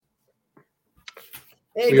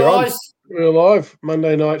Hey We're on. guys. We're live.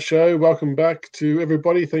 Monday night show. Welcome back to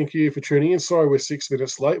everybody. Thank you for tuning in. Sorry we're 6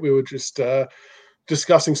 minutes late. We were just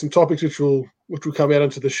discussing some topics which will come out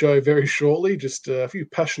into the show very shortly. Just a few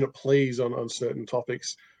passionate pleas on certain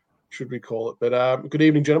topics, should we call it. But good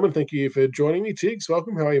evening, gentlemen. Thank you for joining me. Tiggs,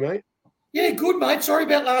 welcome. How are you, mate? Yeah, good, mate. Sorry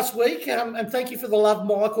about last week. And thank you for the love,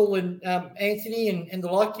 Michael and Anthony and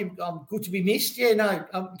the like. Good to be missed. Yeah, no,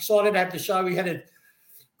 I'm excited to have the show.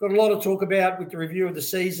 Got a lot to talk about with the review of the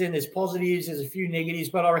season. There's positives, there's a few negatives,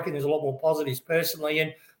 but I reckon there's a lot more positives personally.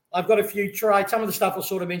 And I've got a few trades. Some of the stuff I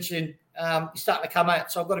sort of mentioned is starting to come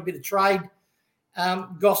out. So I've got a bit of trade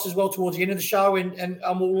goss as well towards the end of the show. And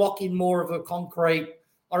we'll lock in more of a concrete.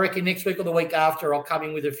 I reckon next week or the week after, I'll come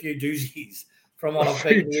in with a few doozies from what I've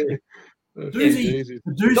been hearing. Doozy.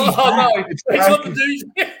 The doozy's No, back. it's not the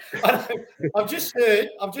doozy. I've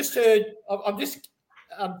just heard.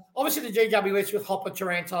 Obviously the GWS with Hopper,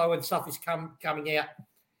 Taranto and stuff is coming out.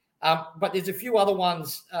 But there's a few other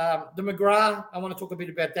ones. The McGrath, I want to talk a bit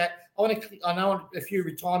about that. I know a few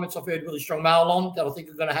retirements I've heard really strong mail on that I think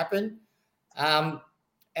are going to happen. And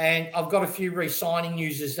I've got a few re-signing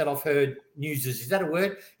newses that I've heard. Newses, is that a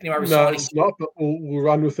word? Anyway, No, it's not, but we'll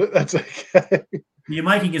run with it. That's okay. You're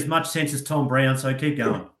making as much sense as Tom Brown, so keep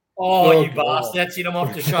going. Oh, you bastard. That's it. I'm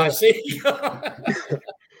off the show. See?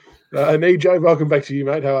 And EJ, welcome back to you,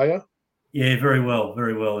 mate. How are you? Yeah, very well,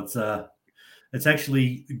 very well. It's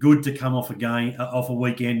actually good to come off a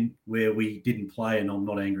weekend where we didn't play, and I'm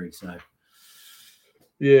not angry. So,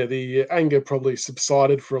 yeah, the anger probably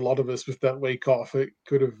subsided for a lot of us with that week off. It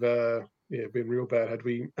could have, been real bad had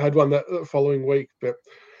we had one that following week. But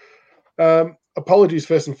apologies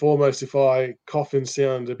first and foremost if I cough and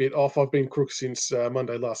sound a bit off. I've been crook since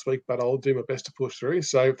Monday last week, but I'll do my best to push through.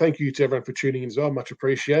 So thank you to everyone for tuning in as well. Much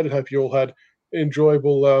appreciated. Hope you all had an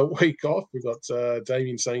enjoyable week off. We've got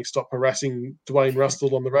Damien saying stop harassing Dwayne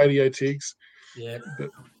Russell on the radio, Tiggs. Yeah.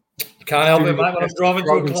 But can't help it, mate. When I'm driving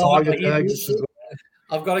to a client,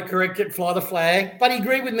 I've got to correct it, fly the flag. But he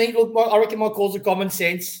agreed with me. Look, I reckon my calls are common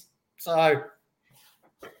sense. So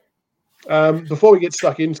before we get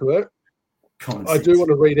stuck into it, I do want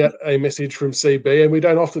to read out a message from CB, and we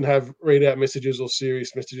don't often have read out messages or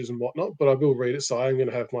serious messages and whatnot, but I will read it, so I'm going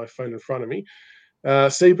to have my phone in front of me.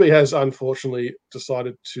 CB has unfortunately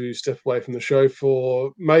decided to step away from the show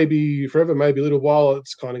for maybe forever, maybe a little while.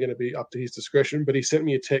 It's kind of going to be up to his discretion, but he sent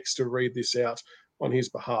me a text to read this out on his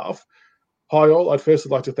behalf. Hi all, I'd first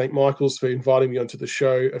like to thank Michaels for inviting me onto the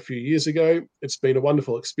show a few years ago. It's been a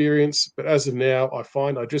wonderful experience, but as of now, I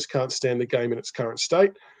find I just can't stand the game in its current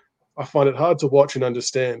state. I find it hard to watch and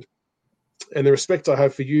understand. And the respect I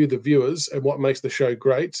have for you, the viewers, and what makes the show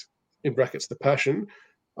great, in brackets, the passion,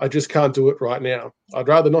 I just can't do it right now. I'd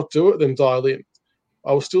rather not do it than dial in.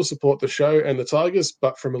 I will still support the show and the Tigers,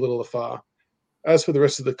 but from a little afar. As for the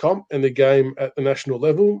rest of the comp and the game at the national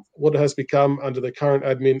level, what it has become under the current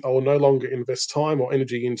admin, I will no longer invest time or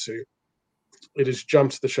energy into. It has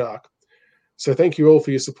jumped the shark. So thank you all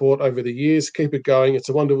for your support over the years. Keep it going. It's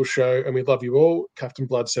a wonderful show, and we love you all. Captain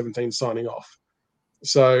Blood 17 signing off.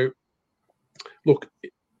 So, look,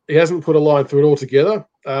 he hasn't put a line through it altogether.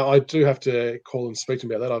 I do have to call and speak to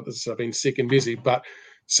him about that. I've been sick and busy, but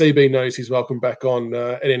CB knows he's welcome back on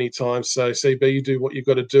at any time. So, CB, you do what you've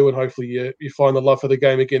got to do, and hopefully you find the love for the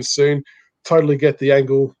game again soon. Totally get the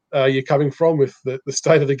angle you're coming from with the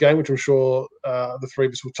state of the game, which I'm sure the three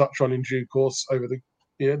of us will touch on in due course over the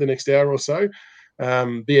next hour or so.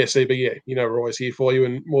 CB, we're always here for you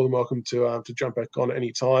and more than welcome to jump back on at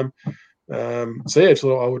any time. So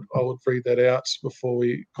I would read that out before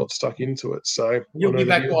we got stuck into it. So you'll be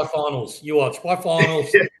back by finals. You watch by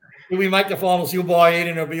finals. Yeah. When we make the finals, you'll buy in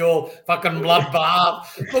and it'll be all fucking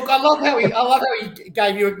bloodbath. Look, I love how he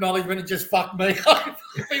gave you acknowledgement and just fucked me.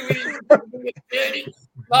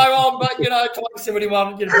 No, I'm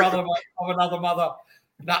 71, your brother of another mother.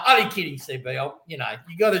 No, only kidding, CB. You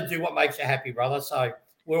got to do what makes you happy, brother. So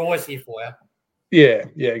we're always here for you.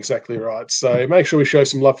 Yeah, exactly right. So make sure we show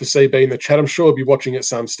some love for CB in the chat. I'm sure he'll be watching at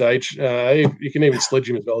some stage. You can even sledge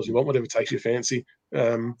him as well as you want, whatever takes your fancy.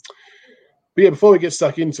 But yeah, before we get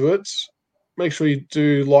stuck into it, make sure you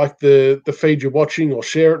do like the feed you're watching or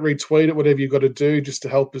share it, retweet it, whatever you've got to do just to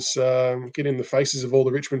help us get in the faces of all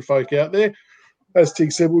the Richmond folk out there. As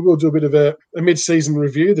Tig said, we will do a bit of a mid-season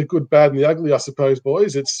review, the good, bad, and the ugly, I suppose,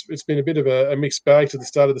 boys. It's been a bit of a mixed bag to the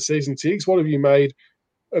start of the season, Tigs. What have you made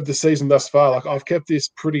of the season thus far? Like, I've kept this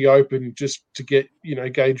pretty open just to get,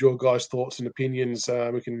 gauge your guys' thoughts and opinions.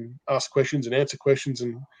 We can ask questions and answer questions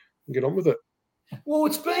and get on with it. Well,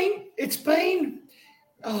 it's been,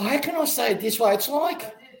 how can I say it this way? It's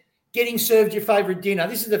like getting served your favourite dinner.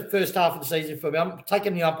 This is the first half of the season for me. I'm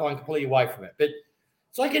taking the umpiring completely away from it. But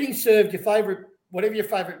It's like getting served your favourite, whatever your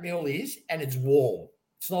favourite meal is, and it's warm.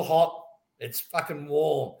 It's not hot. It's fucking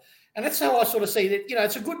warm. And that's how I sort of see that,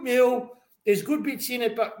 it's a good meal. There's good bits in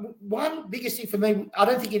it. But one biggest thing for me, I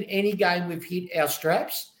don't think in any game we've hit our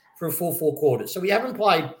straps for a full 4 quarters. So we haven't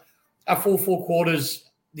played a full 4 quarters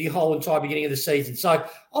the whole entire beginning of the season. So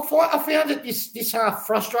I found it this half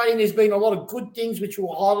frustrating. There's been a lot of good things which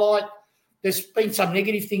we'll highlight. There's been some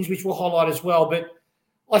negative things which we'll highlight as well. But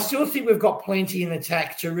I still think we've got plenty in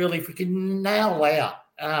attack to really, if we can nail out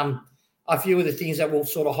a few of the things that we'll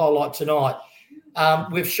sort of highlight tonight.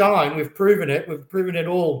 We've proven it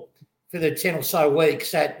all for the 10 or so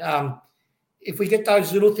weeks that if we get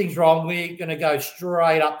those little things wrong, we're going to go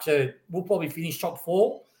straight up we'll probably finish top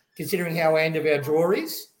 4, considering how our end of our draw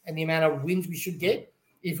is and the amount of wins we should get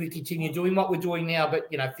if we continue doing what we're doing now, but,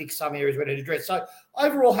 fix some areas we need to address. So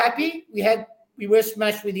overall happy. We were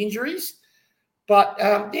smashed with injuries. But,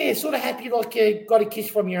 sort of happy like you got a kiss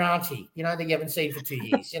from your auntie, that you haven't seen for 2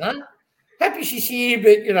 years, Happy she's here,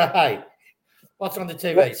 but, hey, what's on the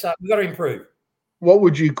TV? So we've got to improve. What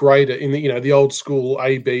would you grade it in the old school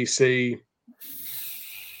A, B, C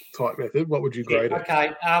type method? What would you grade it?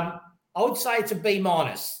 Okay. I would say it's a B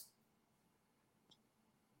minus.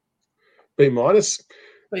 B minus?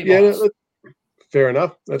 B minus. Yeah, fair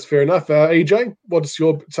enough. That's fair enough. EJ, what's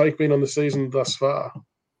your take been on the season thus far?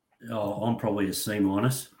 Oh, I'm probably a C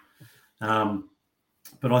minus. But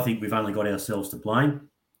I think we've only got ourselves to blame.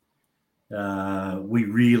 We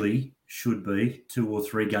really should be 2 or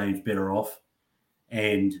 3 games better off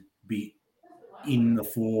and be in the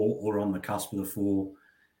 4 or on the cusp of the 4.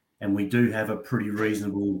 And we do have a pretty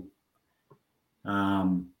reasonable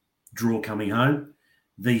draw coming home.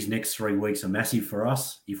 These next 3 weeks are massive for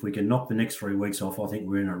us. If we can knock the next 3 weeks off, I think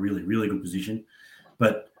we're in a really, really good position.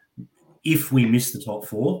 But if we miss the top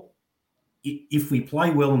 4, if we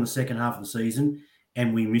play well in the second half of the season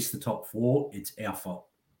and we miss the top 4, it's our fault.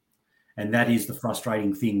 And that is the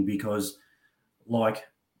frustrating thing because, like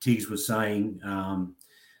Tiggs was saying,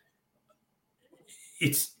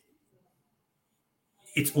 it's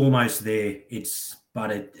almost there.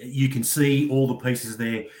 You can see all the pieces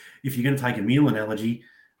there. If you're going to take a meal analogy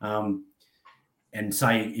and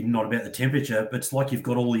say not about the temperature, but it's like you've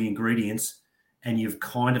got all the ingredients and you've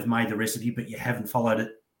kind of made the recipe, but you haven't followed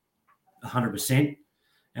it 100%.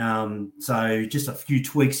 So just a few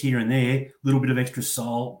tweaks here and there, a little bit of extra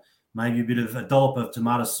salt, maybe a bit of a dollop of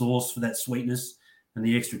tomato sauce for that sweetness and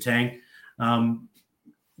the extra tang.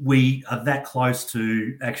 We are that close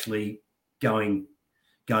to actually going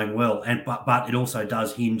well, but it also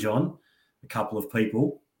does hinge on a couple of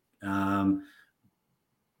people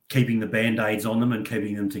keeping the band-aids on them and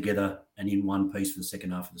keeping them together and in one piece for the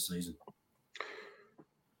second half of the season.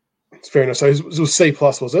 It's fair enough. So it was C+,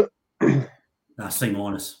 was it? C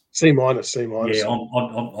minus. C minus.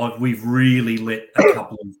 Yeah, we've really let a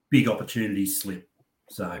couple of big opportunities slip.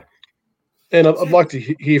 So, and I'd like to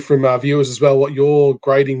hear from our viewers as well what your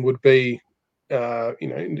grading would be.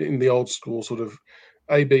 In the old school sort of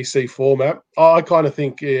A, B, C format. I kind of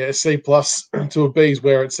think a C plus to a B is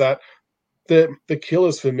where it's at. The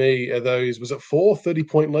killers for me are those. Was it 4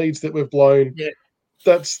 30-point leads that we've blown? Yeah,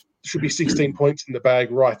 that's should be 16 points in the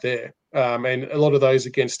bag right there. And a lot of those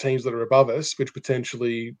against teams that are above us, which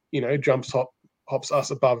potentially, hops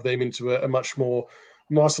us above them into a much more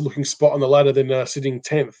nicer looking spot on the ladder than sitting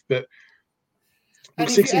 10th. But and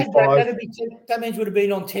if 6 and 5, that means we'd have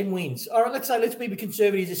been on 10 wins. All right, let's be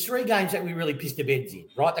conservative. There's 3 games that we really pissed the beds in,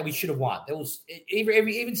 right? That we should have won. There was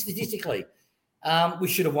even statistically, we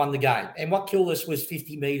should have won the game. And what killed us was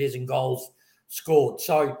 50 metres and goals scored.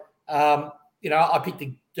 So, I picked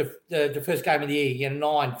the first game of the year,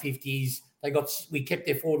 9 50s. We kept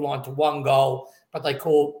their forward line to 1 goal, but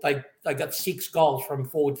they got 6 goals from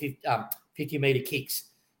forward 50-metre kicks,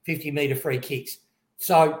 50-metre free kicks.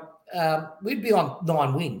 So we'd be on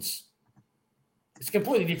 9 wins. It's a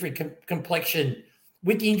completely different complexion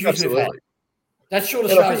with the injuries Absolutely. we've had. That sort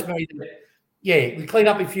of shows me that, we clean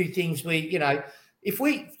up a few things. If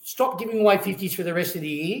we stop giving away 50s for the rest of the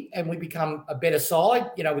year and we become a better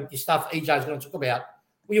side, with the stuff EJ's going to talk about,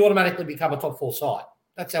 we automatically become a top 4 side.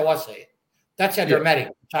 That's how I see it. That's how dramatic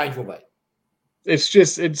change will be. Is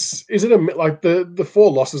it like the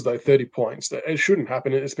 4 losses though, 30 points? It shouldn't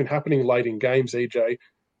happen. It's been happening late in games, EJ.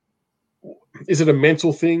 Is it a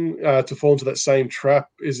mental thing to fall into that same trap?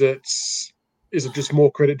 Is it just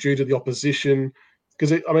more credit due to the opposition?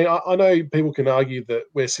 Because, I know people can argue that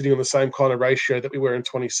we're sitting on the same kind of ratio that we were in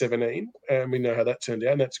 2017, and we know how that turned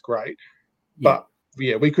out, and that's great. Yeah. But,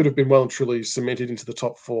 we could have been well and truly cemented into the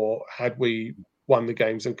top 4 had we won the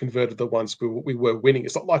games and converted the ones we were winning.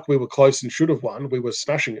 It's not like we were close and should have won. We were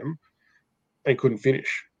smashing them. and couldn't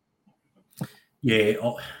finish. Yeah.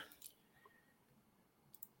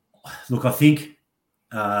 Look, I think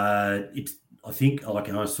it's. I think, like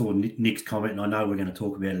I saw Nick's comment, and I know we're going to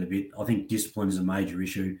talk about it a bit. I think discipline is a major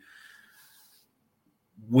issue.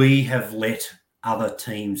 We have let other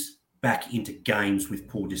teams back into games with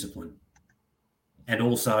poor discipline, and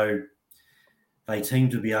also they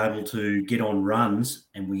seem to be able to get on runs,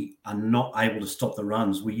 and we are not able to stop the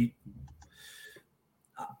runs.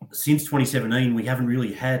 Since 2017, we haven't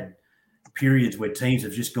really had periods where teams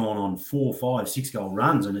have just gone on 4, 5, 6 goal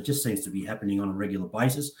runs, and it just seems to be happening on a regular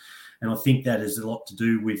basis. And I think that has a lot to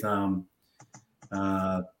do with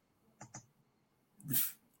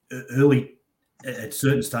early, at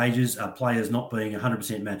certain stages, players not being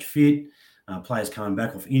 100% match fit, players coming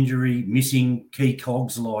back off injury, missing key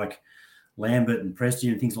cogs like Lambert and Preston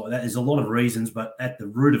and things like that. There's a lot of reasons, but at the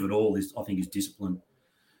root of it all is discipline.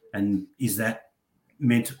 And is that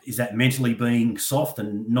mentally being soft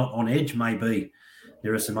and not on edge? Maybe.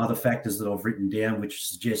 There are some other factors that I've written down which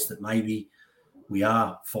suggest that maybe we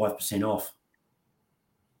are 5% off.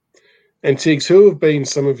 And Tiggs, who have been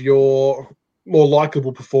some of your more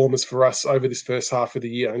likeable performers for us over this first half of the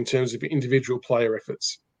year in terms of individual player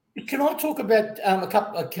efforts? Can I talk about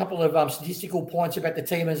a couple of statistical points about the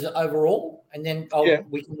team as overall, and then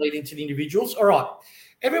we can lead into the individuals? All right.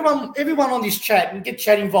 Everyone on this chat, and get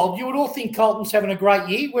chat involved, you would all think Carlton's having a great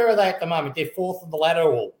year. Where are they at the moment? They're 4th on the ladder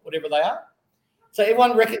or whatever they are. So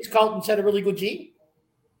everyone reckons Carlton's had a really good year?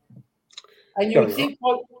 And you would think,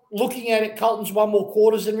 looking at it, Carlton's won more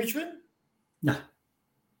quarters than Richmond? No.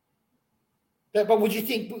 But would you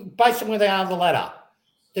think, based on where they are on the ladder,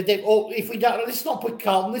 that if we don't, let's not put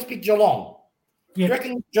Carlton, let's pick Geelong. Yeah. Do you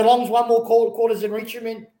reckon Geelong's won more quarters than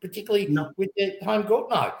Richmond, particularly with their home court?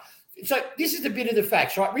 No. So this is a bit of the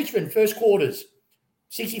facts, right? Richmond, first quarters,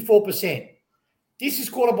 64%. This is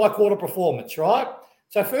quarter-by-quarter performance, right?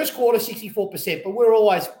 So first quarter, 64%, but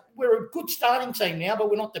we're a good starting team now, but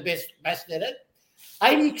we're not the best at it.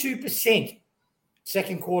 82%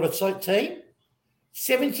 second quarter team,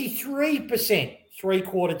 73%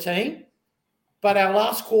 three-quarter team, but our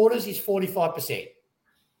last quarters is 45%.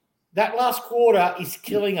 That last quarter is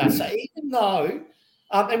killing us. So even though,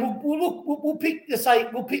 and we'll pick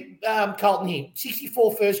Carlton here,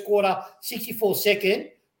 64 first quarter, 64 second,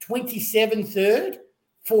 27 third,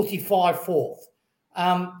 45 fourth.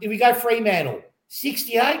 If we go Fremantle,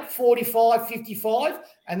 68, 45, 55,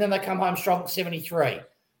 and then they come home strong at 73.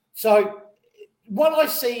 So what I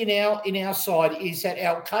see in our side is that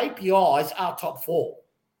our KPIs are top 4.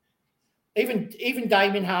 Even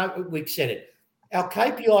Damien Hardwick said it. Our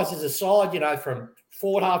KPIs as a side, from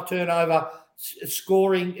forward half turnover,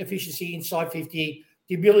 scoring efficiency inside 50,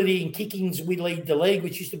 the ability in kickings, we lead the league,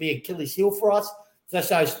 which used to be an Achilles heel for us. So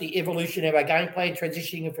that's the evolution of our game plan,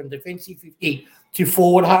 transitioning from defensive 50 to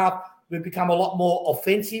forward half. We've become a lot more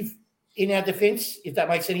offensive in our defence, if that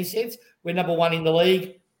makes any sense. We're number 1 in the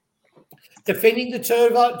league. Defending the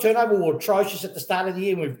turnover were atrocious at the start of the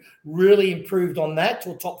year, and we've really improved on that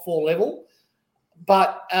to a top 4 level.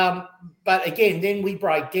 But again, then we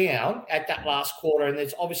break down at that last quarter, and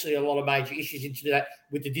there's obviously a lot of major issues into that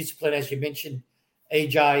with the discipline, as you mentioned,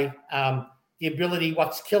 EJ. The ability,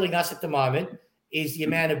 what's killing us at the moment is the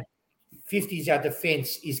amount of 50s our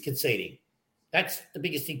defence is conceding. That's the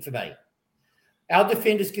biggest thing for me. Our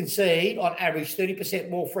defenders concede, on average, 30%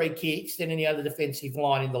 more free kicks than any other defensive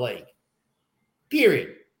line in the league.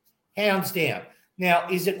 Period. Hands down. Now,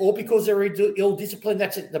 is it all because they're ill-disciplined?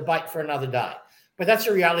 That's a debate for another day. But that's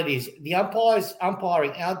the reality is the umpires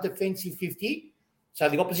umpiring our defensive 50, so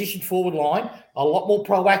the opposition forward line, a lot more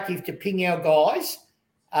proactive to ping our guys,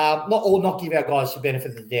 not give our guys the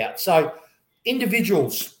benefit of the doubt. So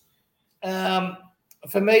individuals,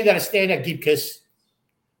 for me, that are standout, Gibcus,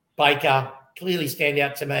 Baker, clearly stand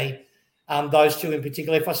out to me. Those two in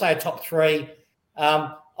particular. If I say a top 3,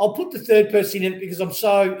 I'll put the third person in because I'm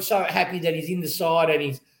so happy that he's in the side and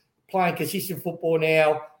he's playing consistent football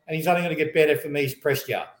now, and he's only going to get better for me is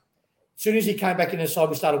Prestia. As soon as he came back in the side,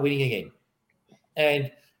 we started winning again.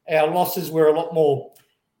 And our losses were a lot more,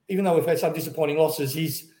 even though we've had some disappointing losses,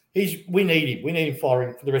 we need him. We need him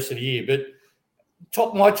firing for the rest of the year. But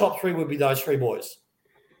my top 3 would be those 3 boys.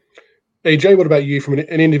 EJ, what about you from an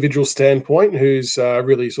individual standpoint? Who's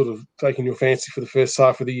really sort of taking your fancy for the first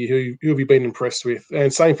half of the year? Who have you been impressed with?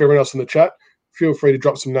 And same for everyone else in the chat. Feel free to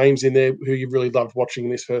drop some names in there who you've really loved watching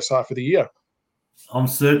in this first half of the year. I'm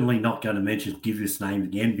certainly not going to give his name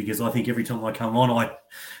again because I think every time I come on, I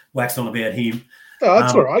wax on about him. Oh,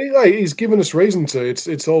 that's all right. Hey, he's given us reason to.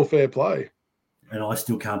 It's all fair play. And I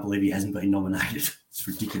still can't believe he hasn't been nominated. It's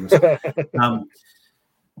ridiculous. Look,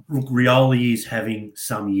 Rioli is having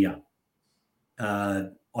some year.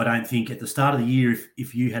 I don't think at the start of the year,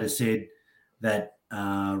 if you had said that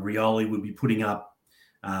Rioli would be putting up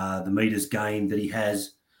the meters gained that he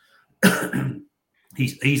has,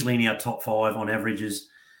 he's easily in our top 5 on averages.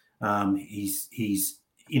 He's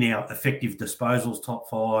in our effective disposals top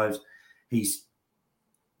 5s.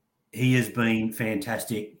 He has been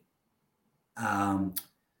fantastic.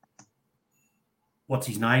 What's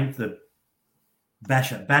his name? The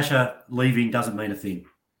Basher leaving doesn't mean a thing.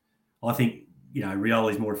 I think,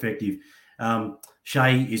 Rioli's more effective.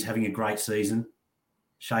 Shea is having a great season.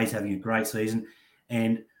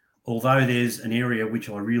 And although there's an area which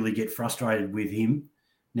I really get frustrated with him,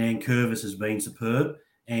 Nankervis has been superb.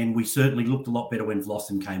 And we certainly looked a lot better when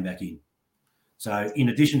Vlossen came back in. So in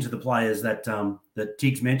addition to the players that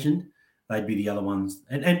Tiggs mentioned, they'd be the other ones.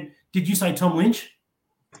 And did you say Tom Lynch?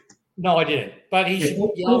 No, I didn't. But he's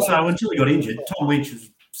also until he got injured, Tom Lynch was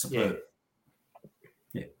superb.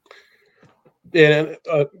 Yeah,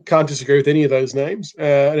 I can't disagree with any of those names.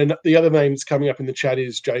 And the other name that's coming up in the chat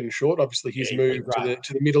is Jaden Short. Obviously, his move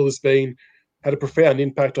to the middle has had a profound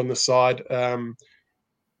impact on the side.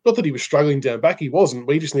 Not that he was struggling down back. He wasn't.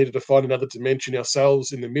 We just needed to find another dimension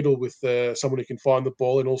ourselves in the middle with someone who can find the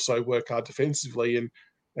ball and also work hard defensively.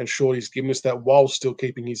 And Shorty's given us that while still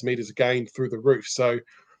keeping his meters gained through the roof. So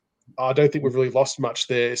I don't think we've really lost much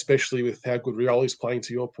there, especially with how good Rioli's playing,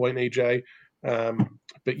 to your point, EJ.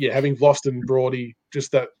 But yeah, having Vlosten and Brody,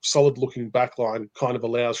 just that solid-looking back line kind of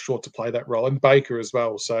allows Short to play that role, and Baker as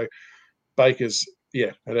well. So Baker's,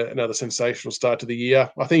 had another sensational start to the year.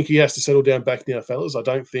 I think he has to settle down back now, fellas. I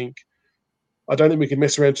don't think we can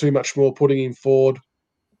mess around too much more putting him forward,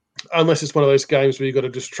 unless it's one of those games where you've got to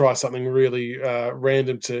just try something really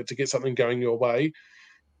random to get something going your way.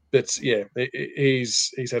 But yeah,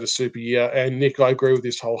 he's had a super year. And Nick, I agree with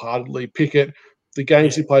this wholeheartedly. Pickett, the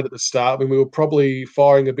games he played at the start, when we were probably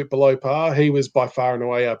firing a bit below par, he was by far and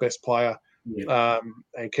away our best player,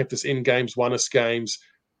 and kept us in games, won us games.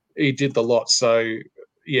 He did the lot. So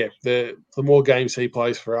yeah, the more games he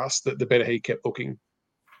plays for us, the better he kept looking.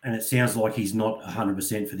 And it sounds like he's not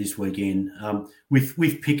 100% for this weekend.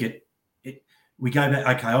 With Pickett, we go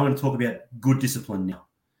back. Okay, I want to talk about good discipline now.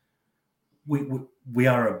 We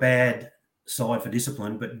are a bad side for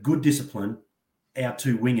discipline, but good discipline, our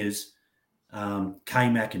 2 wingers,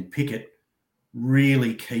 K-Mac and Pickett,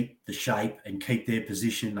 really keep the shape and keep their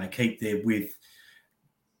position. They keep their width.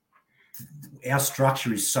 Our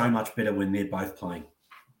structure is so much better when they're both playing.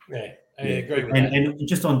 Yeah, I agree with that. And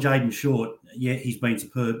just on Jaden Short, he's been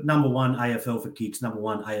superb. Number 1 AFL for kicks, number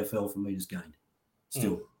 1 AFL for meters gained.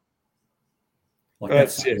 Still.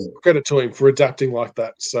 That's credit to him for adapting like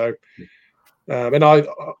that. So, and I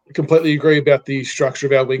completely agree about the structure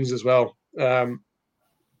of our wings as well. They're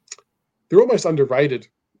almost underrated.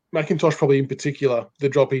 McIntosh probably in particular, the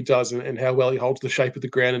job he does and how well he holds the shape of the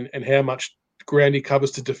ground and how much ground he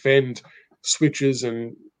covers to defend switches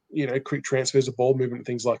and, quick transfers of ball movement and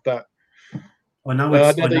things like that. I know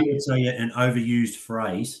it's an overused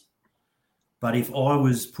phrase, but if I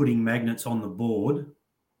was putting magnets on the board,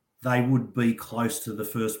 they would be close to the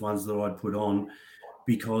first ones that I'd put on,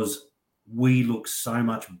 because we look so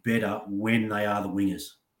much better when they are the wingers.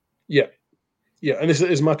 Yeah. Yeah. And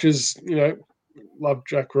as much as, love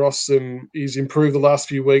Jack Ross and he's improved the last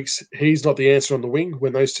few weeks, he's not the answer on the wing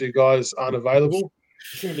when those 2 guys aren't available.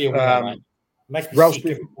 Shouldn't be a winger, Ralph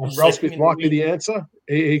Smith might be the answer.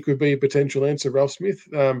 He could be a potential answer, Ralph Smith.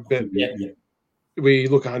 But we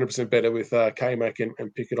look 100% better with K-Mac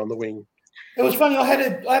and Pickett on the wing. It was funny. I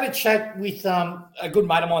had a chat with a good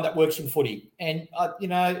mate of mine that works in footy, and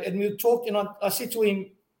and we talked, and I said to him,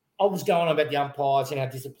 I was going on about the umpires and our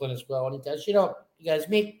discipline as well, and he goes,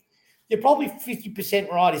 Mick, you're probably 50%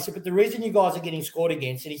 right. He said, but the reason you guys are getting scored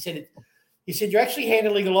against, and he said you're actually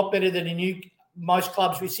handling a lot better than most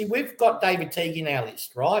clubs we see. We've got David Teague in our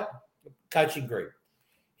list, right? Coaching group.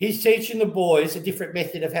 He's teaching the boys a different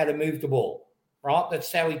method of how to move the ball, right?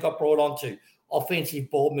 That's how he got brought onto offensive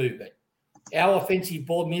ball movement. Our offensive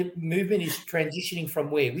ball movement is transitioning from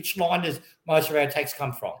where? Which line does most of our attacks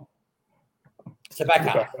come from? It's a back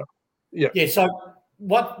half. Yeah. So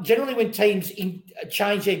generally when teams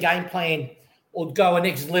change their game plan or go a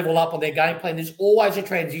next level up on their game plan, there's always a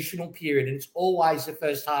transitional period, and it's always the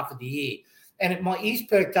first half of the year. And my ears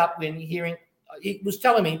perked up when hearing it was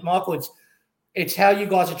telling me, Michael, it's how you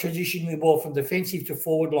guys are transitioning the ball from defensive to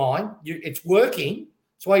forward line. It's working.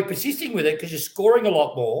 That's why you're persisting with it, because you're scoring a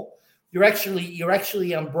lot more. You're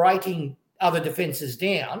actually breaking other defenses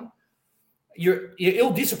down. Your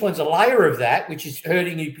ill discipline's a layer of that, which is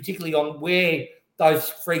hurting you, particularly on where those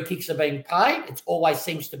free kicks are being paid. It always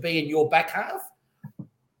seems to be in your back half.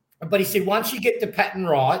 But he said once you get the pattern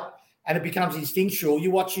right and it becomes instinctual,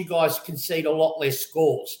 you watch you guys concede a lot less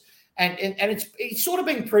scores. And it's sort of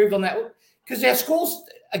been proved on that because our scores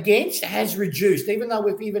against has reduced, even though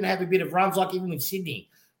we've even had a bit of runs, like even with Sydney.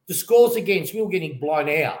 The scores against, we were getting blown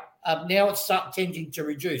out. Now it's tending to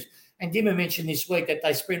reduce. And Dimmer mentioned this week that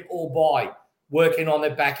they spent all by working on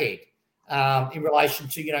their back end in relation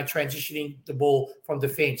to, transitioning the ball from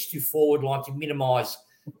defence to forward line to minimise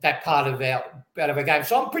that part of our game.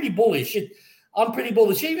 So I'm pretty bullish.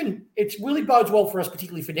 Even it really bodes well for us,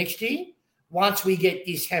 particularly for next year. Once we get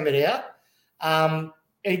this hammered out,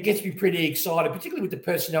 it gets me pretty excited, particularly with the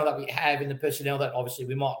personnel that we have and the personnel that obviously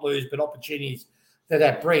we might lose, but opportunities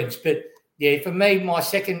that brings. But yeah, for me, my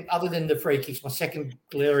second, other than the free kicks, my second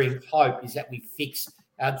glaring hope is that we fix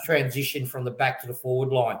our transition from the back to the forward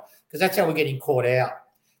line, because that's how we're getting caught out.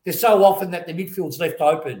 There's so often that the midfield's left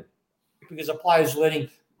open because a player's learning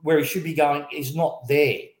where he should be going is not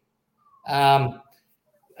there. And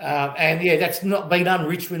yeah, that's not been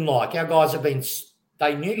un-Richmond-like. Our guys have been,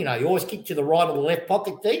 they knew, you always kick to the right or the left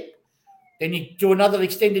pocket deep, then you do another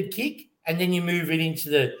extended kick, and then you move it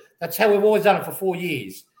into that's how we've always done it for 4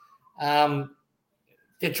 years.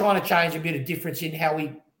 They're trying to change a bit of difference in how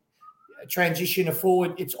we transition a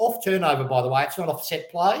forward. It's off turnover, by the way. It's not off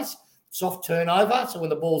set plays. It's off turnover. So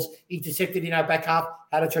when the ball's intercepted in our back half,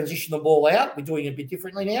 how to transition the ball out. We're doing it a bit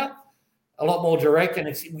differently now. A lot more direct, and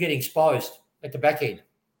we're getting exposed at the back end.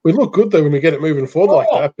 We look good, though, when we get it moving forward like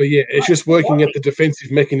that. But, yeah, it's just working at the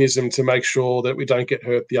defensive mechanism to make sure that we don't get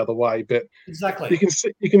hurt the other way. But exactly,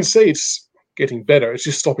 you can see it's getting better. It's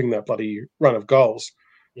just stopping that bloody run of goals.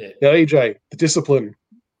 Yeah. Now, EJ, the discipline,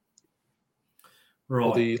 right,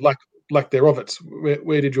 or the lack thereof, it.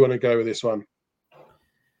 Where did you want to go with this one?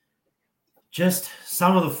 Just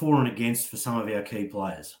some of the for and against for some of our key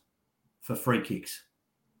players for free kicks.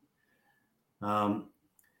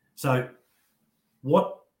 So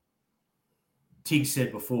what Tig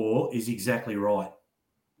said before is exactly right.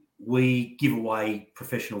 We give away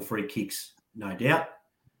professional free kicks, no doubt,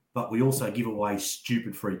 but we also give away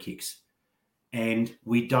stupid free kicks. And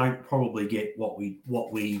we don't probably get what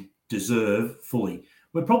we deserve fully.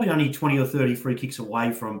 We're probably only 20 or 30 free kicks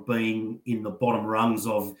away from being in the bottom rungs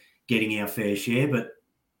of getting our fair share, but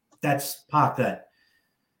park that.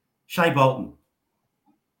 Shea Bolton,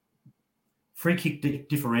 free kick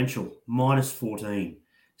differential, minus 14.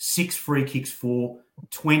 6 free kicks for,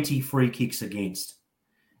 20 free kicks against.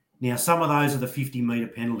 Now, some of those are the 50-metre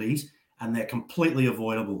penalties, and they're completely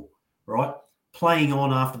avoidable, right? Playing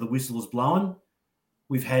on after the whistle is blown,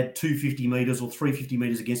 we've had 250 metres or 350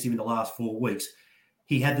 metres against him in the last 4 weeks.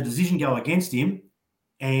 He had the decision go against him,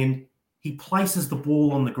 and he places the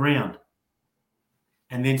ball on the ground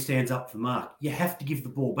and then stands up for mark. You have to give the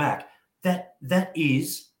ball back. That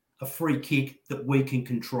is a free kick that we can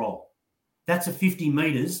control. That's a 50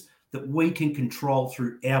 metres that we can control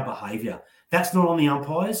through our behaviour. That's not on the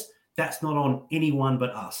umpires. That's not on anyone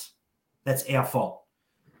but us. That's our fault.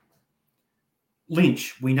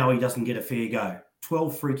 Lynch, we know he doesn't get a fair go.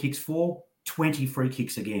 12 free kicks for, 20 free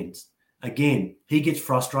kicks against. Again, he gets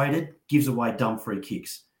frustrated, gives away dumb free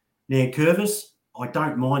kicks. Now, Curvis, I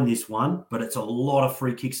don't mind this one, but it's a lot of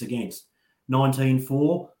free kicks against. 19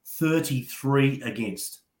 for, 33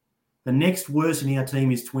 against. The next worst in our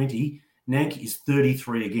team is 20. Nank is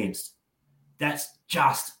 33 against. That's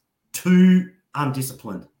just too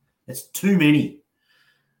undisciplined. That's too many.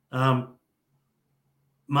 Marlon,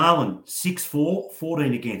 6 for,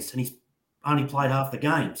 14 against, and he's only played half the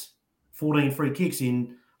games. 14 free kicks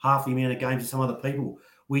in half the amount of games as some other people.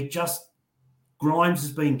 Grimes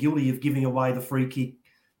has been guilty of giving away the free kick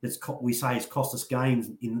we say has cost us games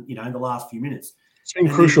in the last few minutes. It's been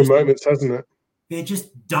crucial moments, hasn't it? They're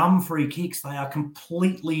just dumb free kicks. They are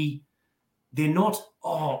completely. They're not.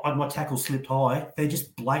 Oh, my tackle slipped high. They're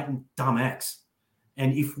just blatant dumb acts.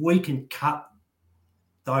 And if we can cut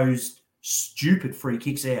those stupid free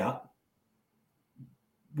kicks out,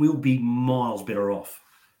 we'll be miles better off.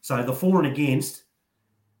 So the for and against,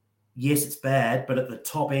 yes, it's bad, but at the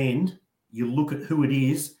top end, you look at who it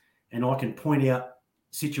is, and I can point out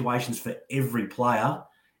situations for every player.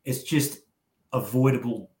 It's just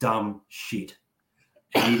avoidable dumb shit.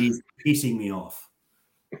 And it is pissing me off.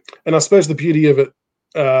 And I suppose the beauty of it,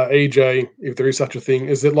 EJ, if there is such a thing,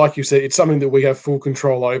 is that, like you said, it's something that we have full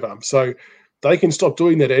control over. So they can stop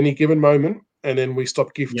doing that at any given moment, and then we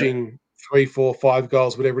stop gifting 3, 4, 5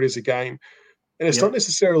 goals, whatever it is, a game. And it's not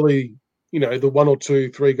necessarily, the 1 or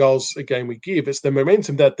 2, 3 goals a game we give. It's the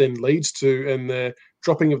momentum that then leads to, and the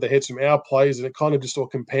dropping of the heads from our players, and it kind of just all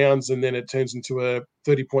compounds, and then it turns into a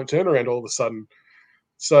 30-point turnaround all of a sudden.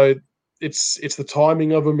 So it's the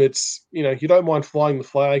timing of them. It's, you don't mind flying the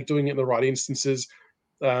flag, doing it in the right instances.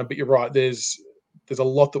 But you're right. There's a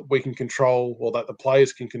lot that we can control, or that the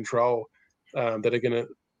players can control, that are going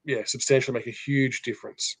to substantially make a huge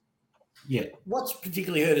difference. Yeah. What's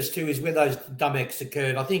particularly hurt us too is where those dumb acts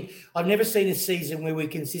occurred. I think I've never seen a season where we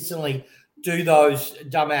consistently do those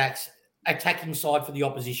dumb acts attacking side for the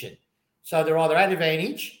opposition. So they're either at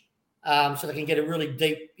advantage, so they can get a really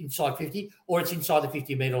deep inside 50, or it's inside the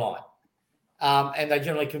 50-metre line. And they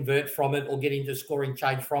generally convert from it or get into scoring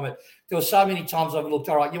change from it. There were so many times I've looked,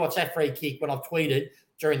 all right, what's that free kick? When I've tweeted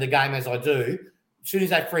during the game, as I do, as soon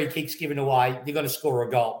as that free kick's given away, they're going to score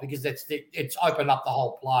a goal, because it's opened up the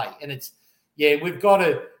whole play. And we've got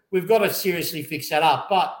to seriously fix that up.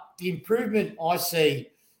 But the improvement I see,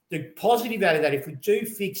 the positive out of that, if we do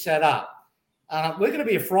fix that up, we're going to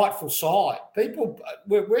be a frightful side.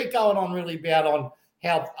 We're going on really bad on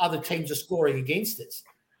how other teams are scoring against us.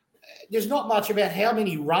 There's not much about how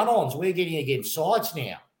many run-ons we're getting against sides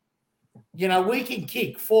now. We can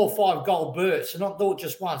kick 4 or 5 goal bursts and not do it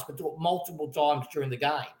just once, but do it multiple times during the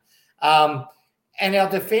game. And our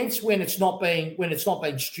defence, when it's not being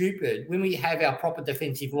stupid, when we have our proper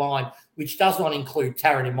defensive line, which does not include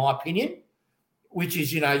Tarrant, in my opinion, which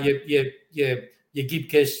is your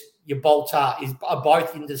Gibcus, your Bolter are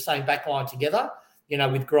both in the same back line together,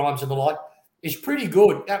 with Grimes and the like. It's pretty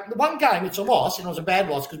good. The one game, it's a loss, and it was a bad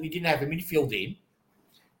loss because we didn't have a midfield in,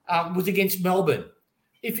 was against Melbourne.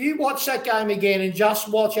 If you watch that game again and just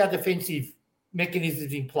watch our defensive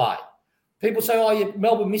mechanisms in play, people say,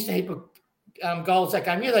 Melbourne missed a heap of goals that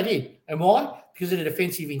game. Yeah, they did. And why? Because of the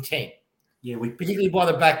defensive intent. Yeah, particularly by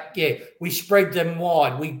the back. Yeah, we spread them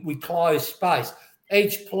wide. We closed space.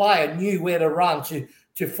 Each player knew where to run to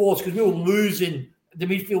force, because we were losing the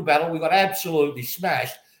midfield battle. We got absolutely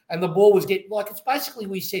smashed. And the ball was it's basically,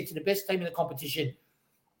 we said to the best team in the competition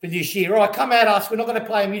for this year, all right, come at us. We're not going to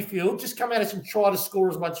play in midfield. Just come at us and try to score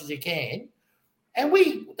as much as you can. And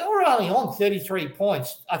they were only on 33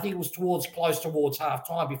 points. I think it was close towards half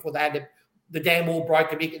time before they had the damn wall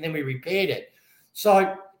broke a bit, and then we repaired it.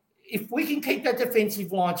 So if we can keep that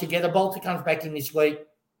defensive line together, Bolter comes back in this week.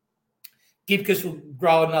 Gibcus will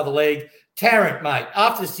grow another leg. Tarrant, mate,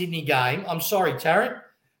 after the Sydney game, I'm sorry, Tarrant,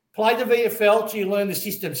 play the VFL till you learn the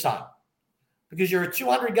system, son. Because you're a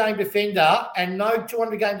 200-game defender, and no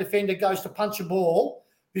 200-game defender goes to punch a ball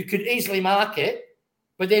who could easily mark it,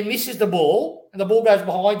 but then misses the ball, and the ball goes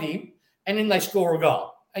behind him, and then they score a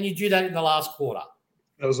goal. And you do that in the last quarter.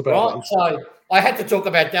 That was about right? So I had to talk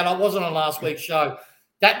about that. I wasn't on last week's show.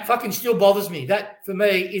 That fucking still bothers me. That, for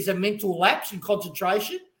me, is a mental lapse in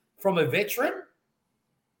concentration from a veteran.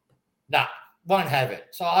 Nah, won't have it.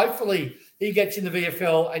 So hopefully he gets in the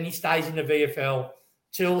VFL and he stays in the VFL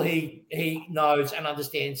till he knows and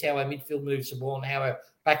understands how our midfield moves the ball and how our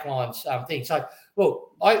backlines thing. So,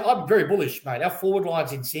 look, I'm very bullish, mate. Our forward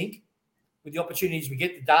line's in sync with the opportunities we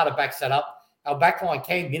get. The data backs that up. Our backline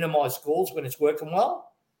can minimise scores when it's working well.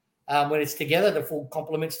 When it's together, the full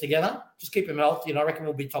complements together. Just keep them healthy, and I reckon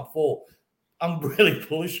we'll be top 4. I'm really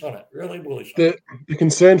bullish on it. Really bullish on it. The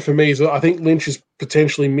concern for me is I think Lynch is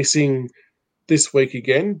potentially missing this week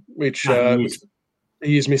again, which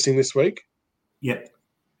he is missing this week. Yep.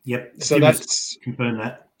 So that's confirmed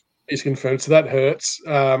that. He's confirmed. So that hurts.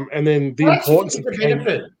 And then the importance of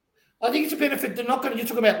benefit. I think it's a benefit. They're not going to. You're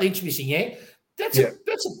talking about Lynch missing, yeah? That's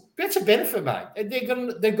a benefit, mate. And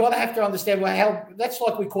they've got to have to understand how that's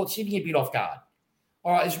like we caught Sydney a bit off guard.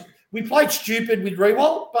 All right, we played stupid with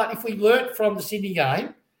Riewoldt, but if we learnt from the Sydney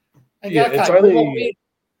game, and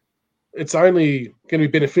it's only going to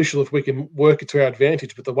be beneficial if we can work it to our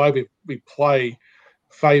advantage. But the way we play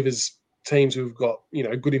favours teams who've got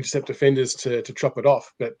good intercept defenders to chop it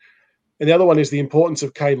off. And the other one is the importance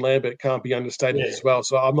of Kane Lambert can't be understated as well.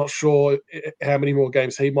 So I'm not sure how many more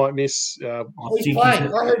games he might miss. He's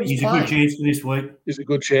playing. He's a good chance for this week. He's a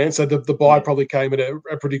good chance. So the bye probably came at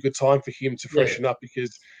a pretty good time for him to freshen up,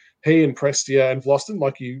 because he and Prestia and Vlosten,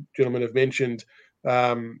 like you gentlemen have mentioned,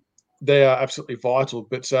 they are absolutely vital.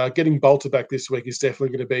 But getting Bolter back this week is definitely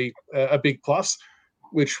going to be a big plus,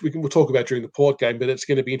 which we'll talk about during the Port game, but it's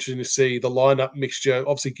going to be interesting to see the lineup mixture.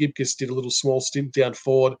 Obviously, Gibcus did a little small stint down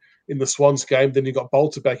forward in the Swans game. Then you got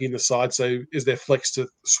Bolter back in the side. So is there flex to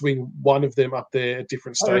swing one of them up there at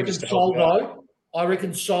different stages? I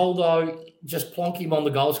reckon Soldo, just plonk him on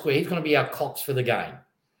the goal square. He's going to be our Cox for the game.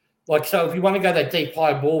 So if you want to go that deep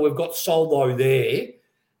high ball, we've got Soldo there.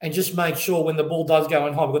 And just make sure when the ball does go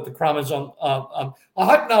in high, we've got the Crummers on. I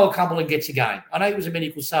hope Noah Cumberland gets a game. I know he was a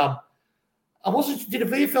medical sub. Did the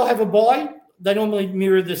VFL have a bye? They normally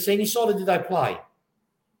mirror the senior side, or did they play?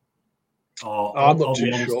 I'm not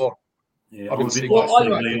too sure. Yeah, I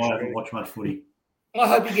haven't watched much footy. I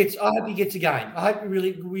hope he gets a game. I hope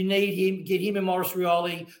we need him. Get him and Maurice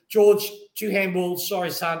Rioli. George, 2 handballs.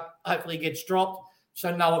 Sorry, son. Hopefully he gets dropped.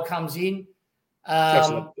 So Noah comes in.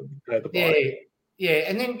 Yeah.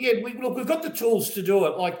 And then we've got the tools to do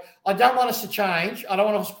it. Like, I don't want us to change. I don't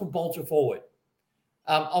want us to put Bolter forward.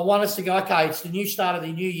 I want us to go, okay, it's the new start of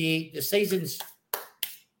the new year. The season's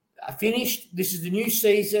finished. This is the new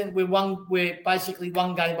season. We're basically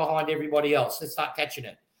one game behind everybody else. Let's start catching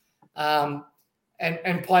it.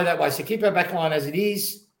 And play that way. So keep our back line as it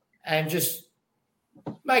is and just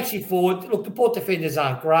makes you forward. Look, the Port defenders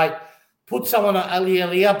aren't great. Put someone on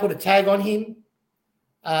Elia, put a tag on him.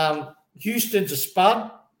 Houston's a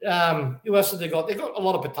spud. Who else have they got? They've got a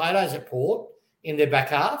lot of potatoes at Port in their back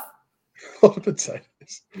half. A lot of potatoes.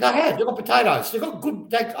 They've got potatoes. They've got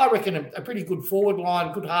good, I reckon, a pretty good forward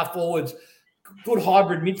line, good half forwards, good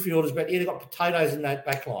hybrid midfielders, but they've got potatoes in that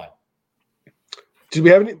back line. Did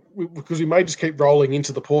we have any, because we may just keep rolling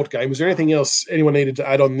into the Port game, was there anything else anyone needed to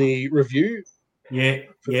add on the review? Yep.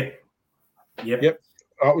 All right,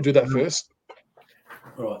 we'll do that first.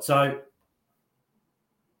 All right, so I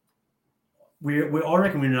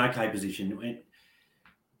reckon we're in an okay position.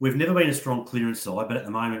 We've never been a strong clearance side, but at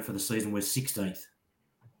the moment for the season, we're 16th.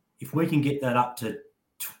 If we can get that up to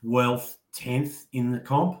 12th, 10th in the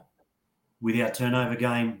comp with our turnover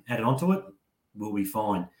game added onto it, we'll be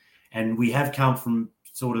fine. And we have come from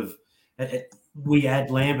sort of we add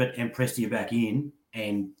Lambert and Prestia back in,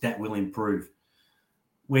 and that will improve.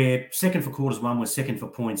 We're second for quarters won, we're second for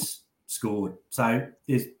points scored. So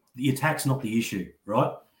the attack's not the issue,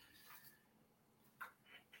 right?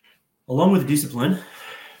 Along with the discipline,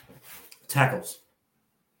 tackles.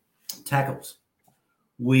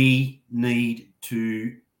 We need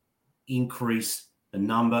to increase the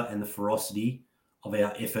number and the ferocity of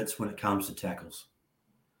our efforts when it comes to tackles.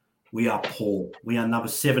 We are poor. We are number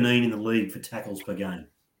 17 in the league for tackles per game.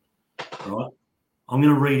 All right. I'm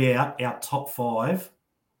going to read out our top 5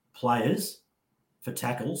 players for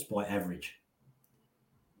tackles by average.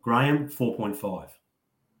 Graham, 4.5.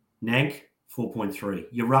 Nank, 4.3.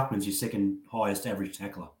 Your Ruckman's your second highest average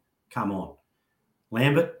tackler. Come on.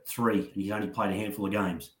 Lambert, 3, and he's only played a handful of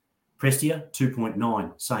games. Prestia,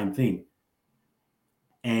 2.9, same thing.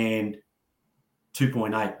 And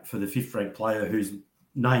 2.8 for the 5th-ranked player whose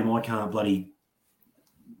name I can't bloody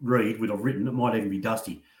read, which I've written. It might even be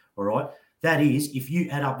Dusty. All right. That is, if you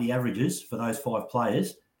add up the averages for those 5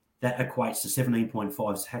 players, that equates to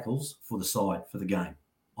 17.5 tackles for the side for the game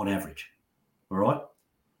on average. All right.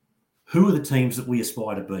 Who are the teams that we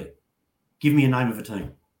aspire to be? Give me a name of a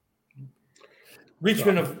team.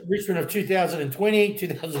 Richmond of 2020,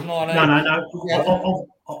 2019. No.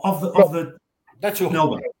 Of the. That's your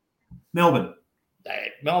Melbourne. Melbourne.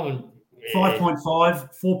 5.5,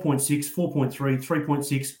 4.6, 4.3,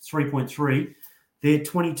 3.6, 3.3. They're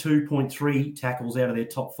 22.3 tackles out of their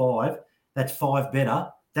top 5. That's 5 better.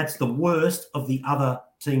 That's the worst of the other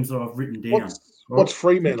teams that I've written down. What's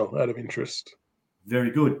Fremantle out of interest?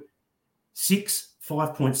 Very good. 6,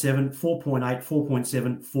 5.7, 4.8,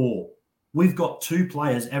 4.7, 4. We've got 2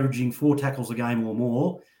 players averaging 4 tackles a game or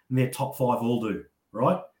more, and their top 5 all do,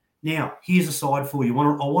 right? Now, here's a side for you. I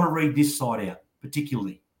want to read this side out,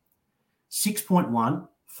 particularly. 6.1,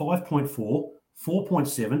 5.4,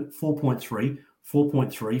 4.7, 4.3,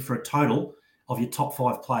 4.3 for a total of your top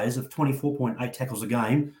 5 players of 24.8 tackles a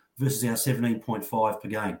game versus our 17.5 per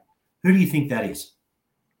game. Who do you think that is?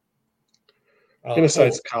 I'm going to say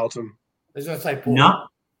it's Carlton. I was going to say Port. No.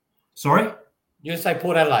 Sorry? You're going to say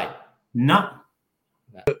Port Adelaide? No.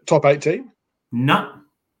 Top 8 team? No.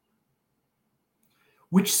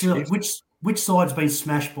 Which side's been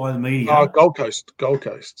smashed by the media? Oh, Gold Coast.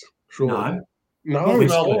 Sure.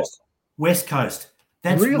 No. West Coast.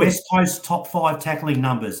 That's really? West Coast top 5 tackling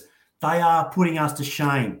numbers. They are putting us to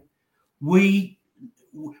shame. We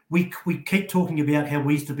keep talking about how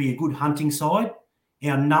we used to be a good hunting side.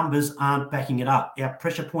 Our numbers aren't backing it up. Our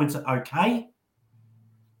pressure points are okay.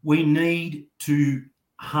 We need to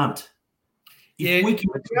hunt. They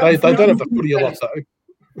don't have the footy a lot, though.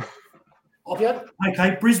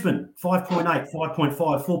 Okay, Brisbane, 5.8, 5.5,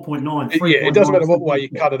 4.9. Yeah, it doesn't matter what way you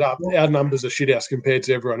cut it up. Our numbers are shithouse compared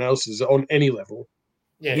to everyone else's on any level.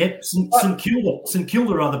 Yeah. Yep, St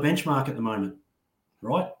Kilda are the benchmark at the moment,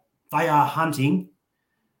 right? They are hunting.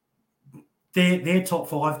 Their top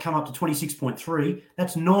 5 come up to 26.3.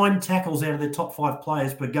 That's 9 tackles out of their top 5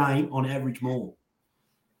 players per game on average more.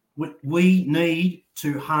 We need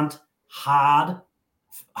to hunt harder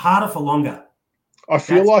for longer. I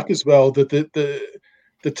feel like as well that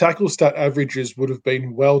the tackle stat averages would have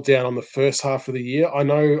been well down on the first half of the year. I don't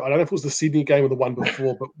know if it was the Sydney game or the one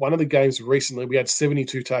before, but one of the games recently we had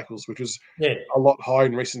 72 tackles, which was a lot higher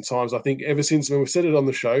in recent times. I think ever since when we said it on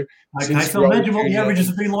the show. Okay, so imagine what the averages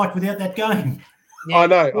have been like without that game. Yeah. I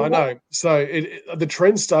know. So the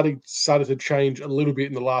trend started to change a little bit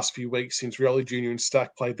in the last few weeks since Rioli Junior and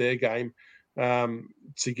Stack played their game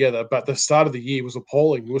together. But the start of the year was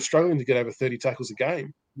appalling. We were struggling to get over 30 tackles a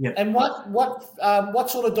game. Yeah. And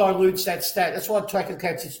what sort of dilutes that stat? That's why tackle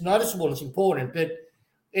counts. It's noticeable. It's important, but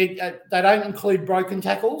they don't include broken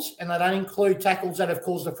tackles and they don't include tackles that have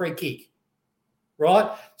caused a free kick.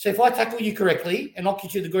 Right? So if I tackle you correctly and knock you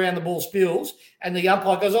to the ground, the ball spills, and the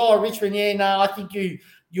umpire goes, "Oh, Richmond, I think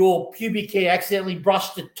your pubic hair accidentally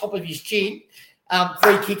brushed the top of his chin,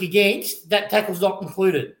 free kick against," that tackle's not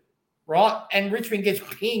included, right? And Richmond gets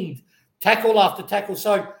pinged, tackle after tackle.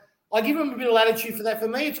 So I give them a bit of latitude for that. For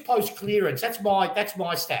me, it's post clearance. That's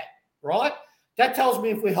my stat, right? That tells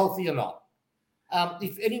me if we're healthy or not.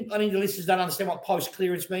 If any of the listeners don't understand what post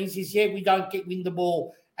clearance means, is we don't win the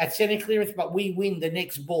ball at centre clearance, but we win the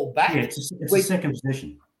next ball back. Yeah, it's a second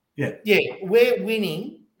position. Yeah. Yeah, we're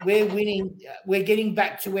winning. We're winning. We're getting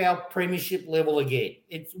back to our premiership level again.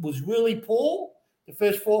 It was really poor the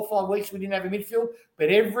first 4 or 5 weeks. We didn't have a midfield, but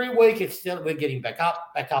every week we're getting back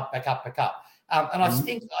up. And I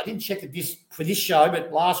think I didn't check it for this show,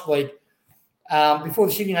 but last week before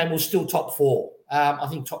the Sydney game was still top 4. I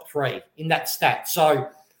think top 3 in that stat. So.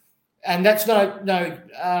 And that's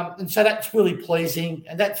and so that's really pleasing.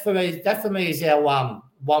 And that for me is our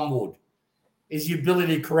one wood, is the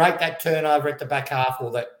ability to create that turnover at the back half, or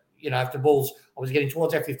that, if the ball's I was getting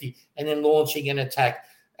towards our 50 and then launching an attack.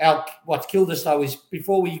 What's killed us though is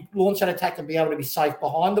before we launch an attack and be able to be safe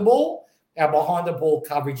behind the ball, our behind the ball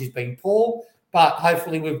coverage has been poor. But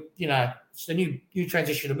hopefully it's the new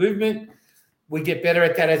transition of movement. We get better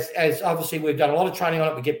at that as obviously we've done a lot of training on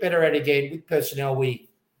it. We get better at it again with personnel. We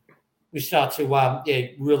start to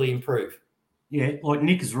really improve. Yeah, like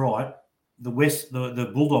Nick is right.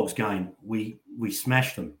 The Bulldogs game, we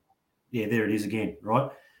smashed them. Yeah, there it is again, right?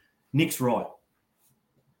 Nick's right.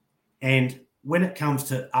 And when it comes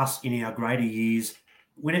to us in our greater years,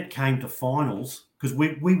 when it came to finals, because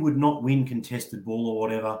we would not win contested ball or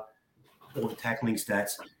whatever, or the tackling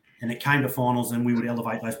stats, and it came to finals and we would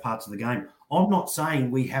elevate those parts of the game. I'm not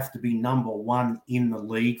saying we have to be number 1 in the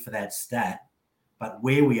league for that stat, but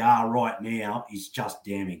where we are right now is just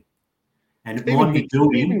damning. And it might be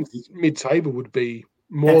building. Mid-table would be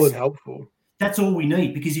more than helpful. That's all we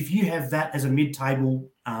need, because if you have that as a mid-table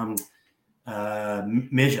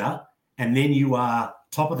measure, and then you are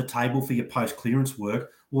top of the table for your post-clearance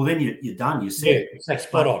work, well, then you're done. You're set. Yeah, that's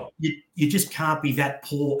spot on. You just can't be that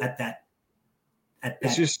poor at that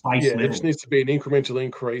it's just, base level. It just needs to be an incremental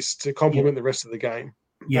increase to complement the rest of the game.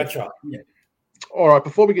 Yeah. That's right. Yeah. All right,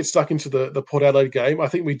 before we get stuck into the Port Adelaide game, I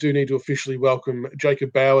think we do need to officially welcome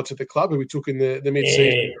Jacob Bauer to the club, who we took in the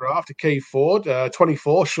mid-season draft, a key forward,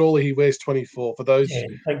 24. Surely he wears 24. For those who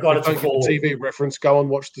don't get the TV reference, go and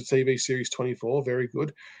watch the TV series 24. Very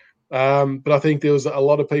good. But I think there was a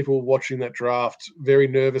lot of people watching that draft very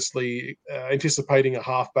nervously, anticipating a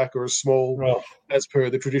halfback or a small, as per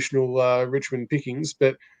the traditional Richmond pickings.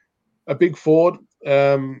 But a big forward,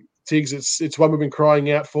 Tiggs, it's one we've been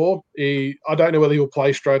crying out for. I don't know whether he'll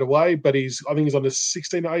play straight away, but I think he's on a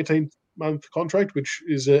 16 or 18-month contract, which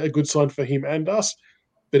is a good sign for him and us.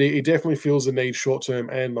 But he definitely feels the need short-term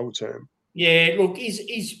and long-term. Yeah, look,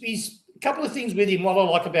 he's a couple of things with him, what I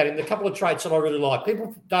like about him, the couple of traits that I really like.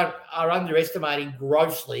 People are underestimating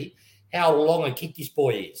grossly how long a kick this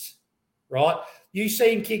boy is, right? You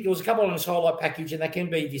see him kick, there was a couple on his highlight package, and they can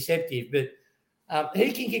be deceptive, but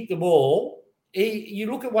he can kick the ball. You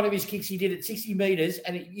look at one of his kicks he did at 60 metres,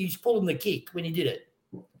 and he's pulling the kick when he did it.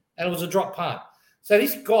 And it was a drop punt. So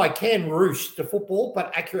this guy can roost the football,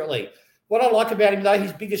 but accurately. What I like about him, though,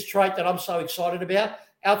 his biggest trait that I'm so excited about,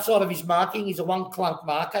 outside of his marking, he's a one-clunk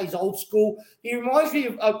marker. He's old school. He reminds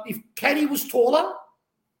me of if Caddy was taller,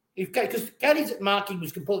 because Caddy's marking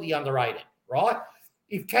was completely underrated, right?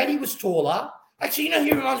 If Caddy was taller, actually, who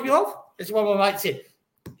he reminds me of? That's what my mate said.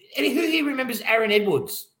 And who he remembers? Aaron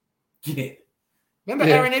Edwards. Yeah.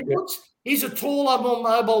 Remember Aaron Edwards? Yeah. He's a taller, more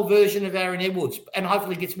mobile version of Aaron Edwards, and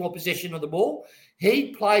hopefully gets more possession of the ball.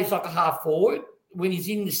 He plays like a half forward. When he's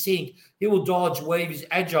in the sink, he will dodge, weave, he's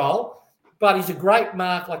agile, but he's a great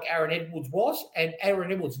mark like Aaron Edwards was, and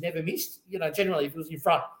Aaron Edwards never missed. Generally, if he was in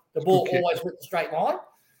front, the ball always went the straight line.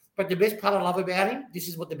 But the best part I love about him, this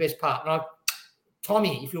is what the best part. And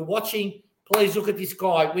Tommy, if you're watching, please look at this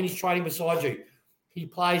guy when he's training beside you. He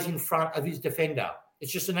plays in front of his defender.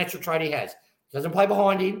 It's just a natural trait he has. Doesn't play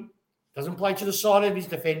behind him. Doesn't play to the side of his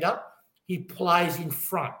defender. He plays in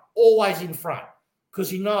front, always in front, because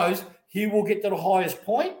he knows he will get to the highest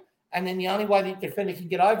point, and then the only way the defender can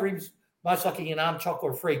get over him is most likely an arm chock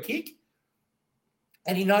or a free kick.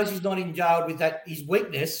 And he knows he's not in jail with that. His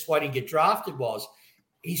weakness, why he didn't get drafted, was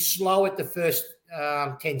he's slow at the first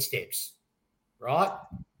 10 steps, right?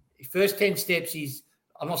 The first 10 steps,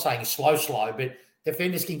 I'm not saying he's slow, but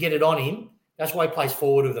defenders can get it on him. That's why he plays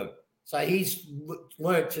forward of them. So he's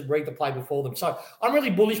learned to read the play before them. So I'm really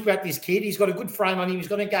bullish about this kid. He's got a good frame on him. He's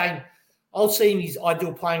going to gain. I'll see him. His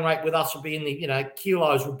ideal playing rate with us would be in the,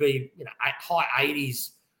 kilos would be, high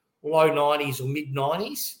 80s, low 90s or mid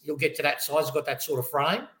 90s. He'll get to that size. He's got that sort of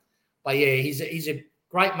frame. But yeah, he's a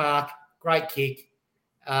great mark, great kick,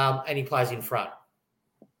 and he plays in front.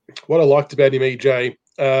 What I liked about him, EJ,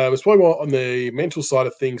 was probably more on the mental side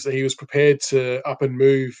of things, that he was prepared to up and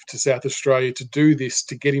move to South Australia to do this,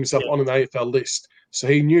 to get himself on an AFL list. So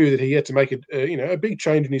he knew that he had to make a big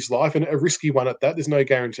change in his life, and a risky one at that. There's no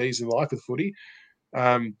guarantees in life with footy.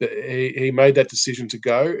 But he made that decision to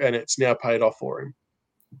go, and it's now paid off for him.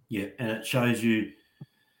 Yeah, and it shows you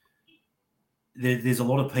there's a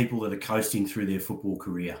lot of people that are coasting through their football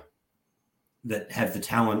career that have the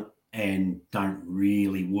talent and don't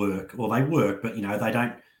really work, or they work, but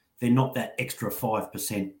they're not that extra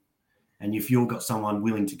 5%. And if you've got someone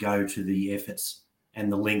willing to go to the efforts and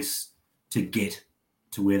the lengths to get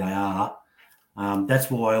to where they are, that's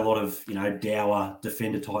why a lot of dour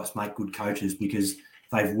defender types make good coaches, because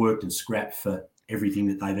they've worked and scrapped for everything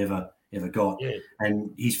that they've ever got. Yeah.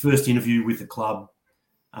 And his first interview with the club,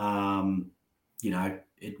 it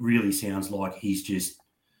really sounds like he's just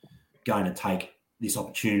going to take this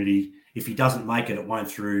opportunity. If he doesn't make it, it won't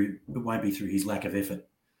be through his lack of effort.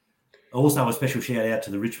 Also, a special shout out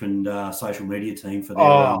to the Richmond social media team for their.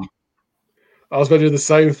 I was going to do the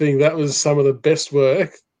same thing. That was some of the best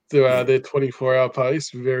work through their 24-hour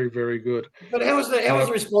post. Very, very good. But how was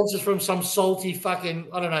the responses from some salty fucking,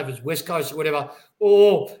 I don't know if it's West Coast or whatever?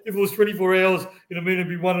 Oh, if it was 24 hours, it'd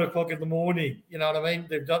be 1 o'clock in the morning. You know what I mean?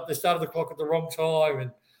 They started the clock at the wrong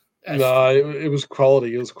time. It was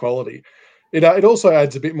quality. It was quality. It also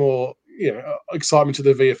adds a bit more, excitement to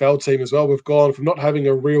the VFL team as well. We've gone from not having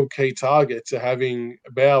a real key target to having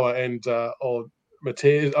Bauer and or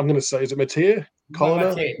Mateer. I'm going to say, is it Mateer?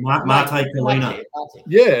 Mate Collina.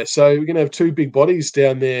 Yeah, so we're going to have two big bodies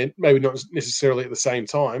down there, maybe not necessarily at the same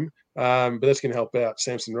time, but that's going to help out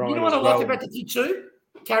Samson Ryan. You know what I like about the kid too?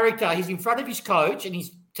 Character. He's in front of his coach and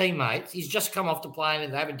his teammates. He's just come off the plane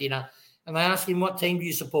and they're having dinner, and they asked him, what team do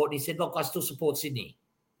you support? And he said, look, I still support Sydney.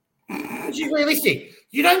 Which is realistic.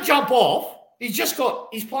 You don't jump off. He's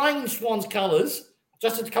playing in Swans colours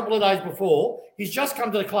just a couple of days before. He's just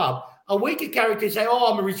come to the club. A weaker character say,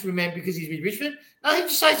 I'm a Richmond man because he's with Richmond. No, he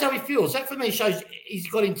just says how he feels. That for me shows he's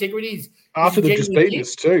got integrity. After they've just beaten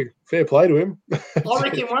us too. Fair play to him. I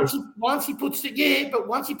reckon once he puts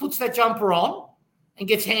that jumper on and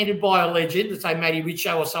gets handed by a legend, let's say Matty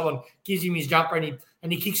Richo or someone gives him his jumper and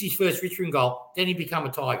he kicks his first Richmond goal, then he become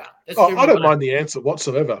a Tiger. I don't mind the answer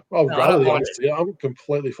whatsoever. I'm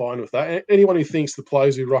completely fine with that. Anyone who thinks the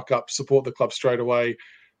players who rock up support the club straight away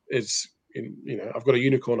is, I've got a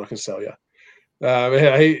unicorn I can sell you.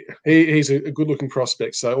 He's a good-looking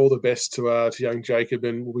prospect, so all the best to young Jacob,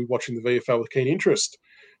 and we'll be watching the VFL with keen interest.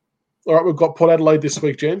 All right, we've got Port Adelaide this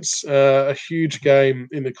week, gents. A huge game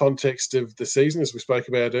in the context of the season, as we spoke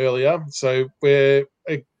about earlier. So we're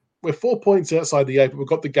 4 points outside the 8, but we've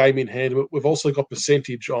got the game in hand. We've also got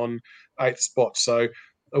percentage on 8th spot. So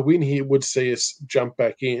a win here would see us jump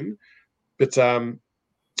back in. But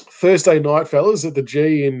Thursday night, fellas, at the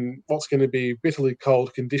G in what's going to be bitterly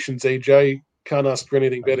cold conditions, EJ, can't ask for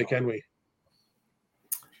anything better, can we?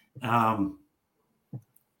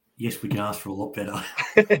 Yes, we can ask for a lot better.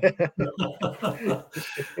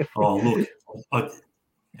 Look,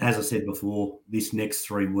 as I said before, this next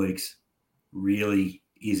 3 weeks really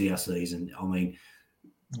is our season. I mean,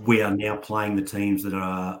 we are now playing the teams that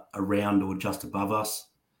are around or just above us.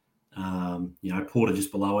 Port are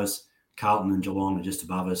just below us. Carlton and Geelong are just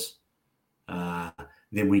above us.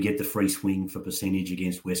 Then we get the free swing for percentage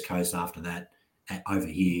against West Coast after that over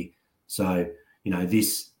here. So,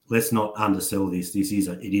 let's not undersell this.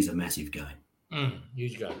 It is a massive game.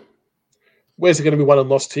 Huge game. Where's it going to be won and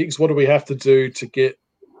lost, Tiggs? What do we have to do to get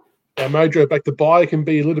our mojo back? The bye can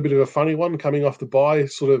be a little bit of a funny one coming off the bye.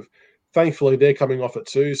 Sort of, thankfully, they're coming off it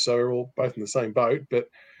too, so we're all both in the same boat. But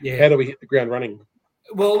how do we hit the ground running?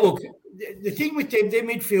 Well, look, the thing with them, their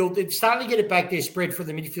midfield, it's starting to get it back their spread for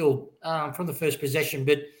the midfield from the first possession,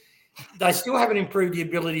 but they still haven't improved the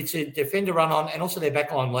ability to defend a run on, and also their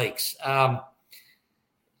backline leaks.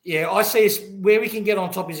 Yeah, I see us where we can get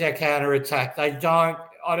on top is our counter attack. They don't.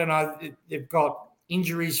 I don't know. They've got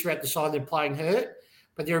injuries throughout the side. They're playing hurt,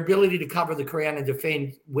 but their ability to cover the ground and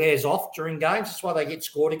defend wears off during games. That's why they get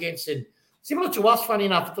scored against. And similar to us, funny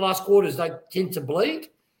enough, at the last quarters they tend to bleed.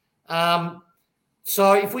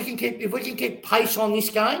 So if we can keep pace on this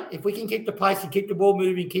game, if we can keep the pace and keep the ball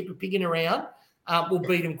moving, keep it picking around, we'll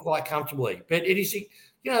beat them quite comfortably. But it is,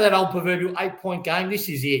 that old proverbial 8-point game. This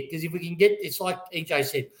is it, because if we can get, it's like EJ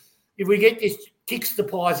said, if we get this, kicks the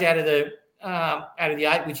Pies out of the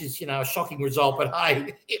 8, which is a shocking result, but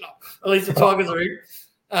hey, at least the Tigers are in.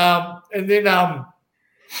 And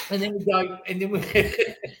then we go, and then we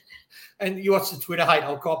and you watch the Twitter hate.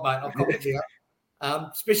 I'll cop, mate. I'll cop it here.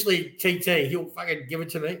 Especially TT, he'll fucking give it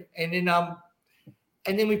to me.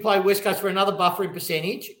 And then we play West Coast for another buffering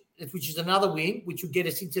percentage, which is another win, which will get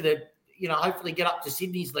us into the, hopefully get up to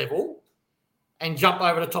Sydney's level and jump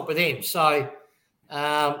over the top of them. So,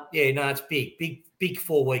 it's big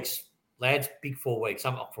 4 weeks, lads. Big 4 weeks.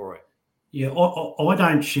 I'm up for it. Yeah, I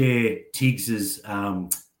don't share Tiggs's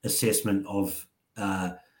assessment of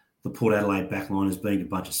the Port Adelaide backline as being a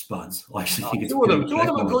bunch of spuds. I actually think it's two of them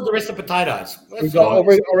are good. The rest are potatoes. I'll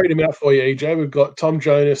read them out for you, EJ. We've got Tom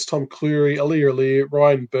Jonas, Tom Cleary, Aliir,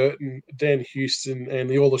 Ryan Burton, Dan Houston, and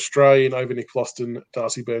the All-Australian over Nick Loston,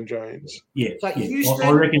 Darcy Byrne-Jones. Yeah, so Houston,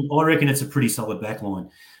 I reckon it's a pretty solid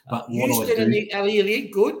backline. But Houston and the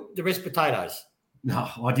Aliir, good. The rest potatoes. No,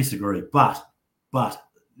 I disagree. But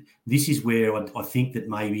this is where I think that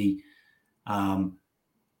maybe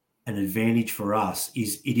an advantage for us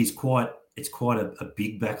is it's quite a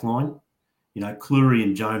big back line. Cleary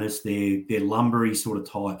and Jonas, they're lumbery sort of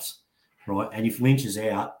types, right? And if Lynch is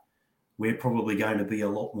out, we're probably going to be a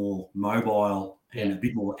lot more mobile and a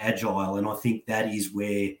bit more agile. And I think that is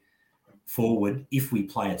where forward, if we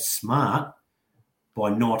play it smart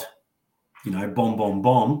by not,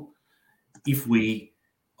 bomb, if we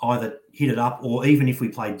either hit it up or even if we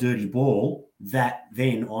play dirty ball, that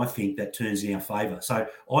then I think that turns in our favour. So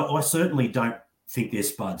I certainly don't think they're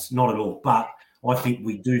spuds, not at all. But I think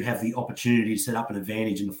we do have the opportunity to set up an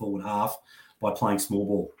advantage in the forward half by playing small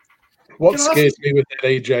ball. What scares me with that,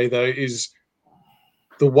 EJ, though, is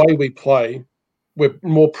the way we play. We're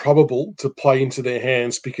more probable to play into their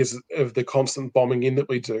hands because of the constant bombing in that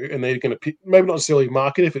we do. And they're going to maybe not necessarily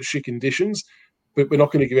mark it if it's shit conditions, but we're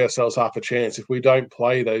not going to give ourselves half a chance. If we don't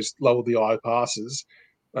play those lower the eye passes,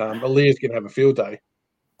 Aliir's going to have a field day.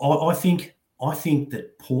 I think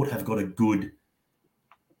that Port have got a good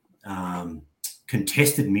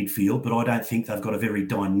contested midfield, but I don't think they've got a very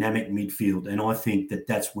dynamic midfield. And I think that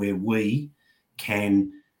that's where we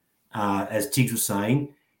can, as Tiggs was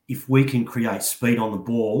saying, if we can create speed on the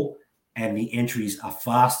ball and the entries are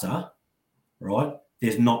faster, right,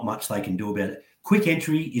 there's not much they can do about it. Quick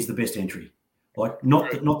entry is the best entry. Like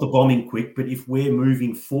not the bombing quick, but if we're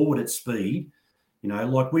moving forward at speed,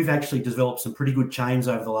 like we've actually developed some pretty good chains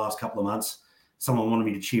over the last couple of months. Someone wanted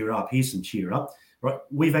me to cheer up. Here's some cheer up, right?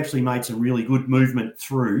 We've actually made some really good movement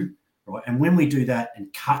through, right? And when we do that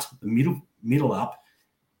and cut the middle up,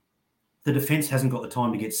 the defence hasn't got the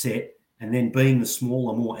time to get set. And then being the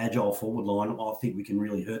smaller, more agile forward line, I think we can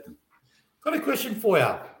really hurt them. Got a question for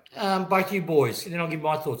you, both of you boys, and then I'll give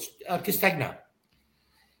my thoughts. Castagna.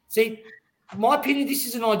 See, in my opinion, this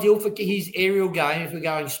isn't ideal for his aerial game if we're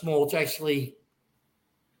going small to actually,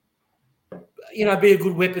 be a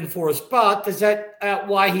good weapon for us. But does that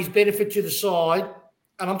outweigh his benefit to the side?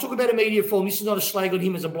 And I'm talking about immediate form. This is not a slag on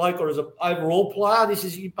him as a bloke or as an overall player. This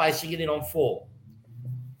is you basing it on form.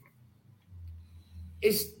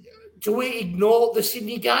 Do we ignore the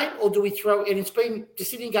Sydney game or do we throw – and the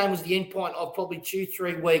Sydney game was the end point of probably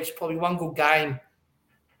 2-3 weeks, probably one good game.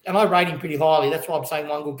 And I rate him pretty highly. That's why I'm saying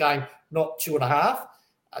one good game, not 2.5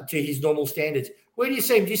 to his normal standards. Where do you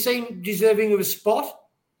see him? Do you see him deserving of a spot?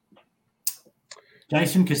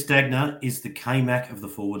 Jason Castagna is the K-Mac of the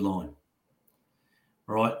forward line,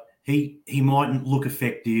 right? He mightn't look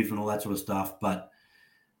effective and all that sort of stuff, but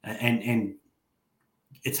and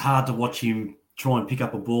it's hard to watch him try and pick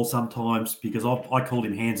up a ball sometimes because I called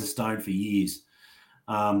him hands of stone for years.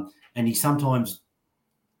 And he sometimes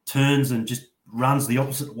turns and just runs the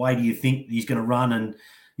opposite way to you think he's going to run, and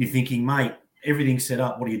you're thinking, mate, everything's set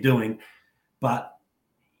up. What are you doing? But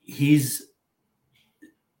his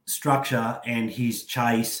structure and his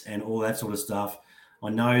chase and all that sort of stuff, I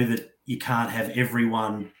know that you can't have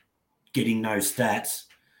everyone getting no stats,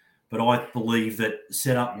 but I believe that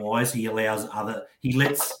setup-wise, he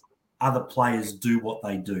lets other players do what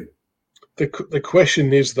they do. The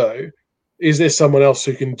question is, though, is there someone else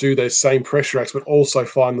who can do those same pressure acts but also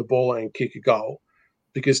find the ball and kick a goal?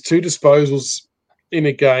 Because 2 disposals in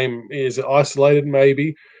a game is isolated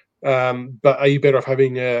maybe, But are you better off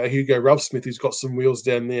having a Hugo Rubsmith who's got some wheels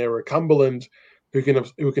down there, or a Cumberland who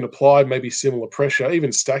can apply maybe similar pressure? Even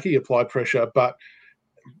Stacky applied pressure, but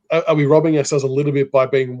are we robbing ourselves a little bit by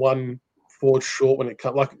being one forward short when it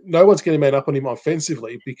comes? Like, no one's going to man up on him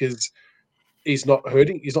offensively because he's not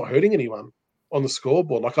hurting anyone on the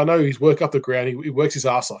scoreboard. Like, I know he's work up the ground, he works his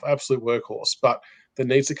ass off, absolute workhorse, but there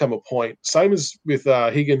needs to come a point, same as with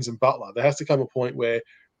Higgins and Butler, there has to come a point where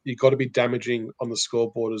you've got to be damaging on the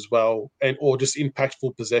scoreboard as well, or just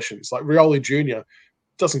impactful possessions. Like Rioli Jr.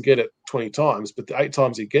 doesn't get it 20 times, but the 8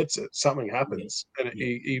 times he gets it, something happens, and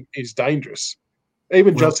he's dangerous.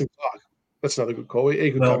 Even Justin Clark, that's another good call.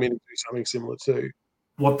 He could come in and do something similar too.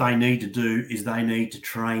 What they need to do is they need to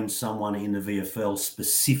train someone in the VFL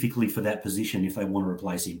specifically for that position if they want to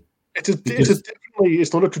replace him.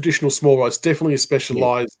 It's not a traditional small role. It's definitely a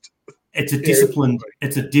specialised. Yeah. It's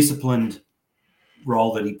a disciplined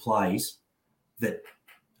role that he plays. That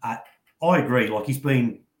I agree. Like he's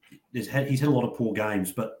had a lot of poor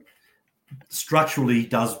games, but structurally he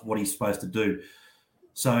does what he's supposed to do.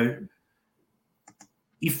 So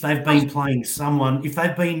if they've been playing someone,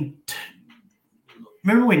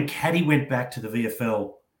 remember when Caddy went back to the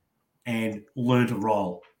VFL and learned a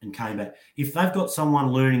role and came back? If they've got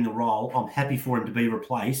someone learning the role, I'm happy for him to be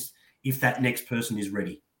replaced if that next person is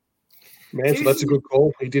ready. Man, so that's a good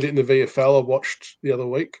call. He did it in the VFL I watched the other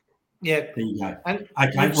week. Yeah. There you go. And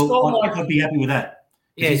okay, well, I'd be happy with that.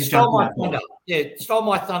 Yeah, stole my thunder. Yeah, stole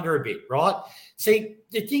my thunder a bit, right? See,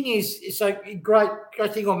 the thing is, so great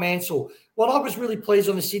thing on Mansell. What I was really pleased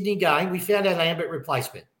on the Sydney game, we found our Lambert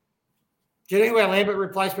replacement. Do you know who our Lambert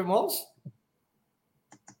replacement was?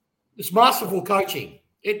 It's masterful coaching.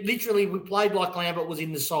 It literally, we played like Lambert was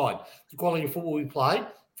in the side. The quality of football we played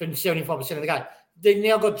for 75% of the game. They've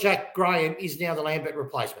now got Jack Graham is now the Lambert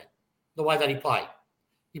replacement, the way that he played.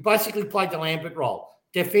 He basically played the Lambert role.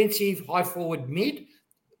 Defensive, high forward, mid,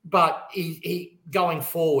 but he going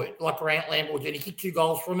forward like Grant Lambert was doing. He kicked 2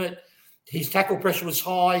 goals from it. His tackle pressure was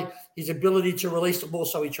high. His ability to release the ball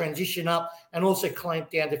so he transitioned up and also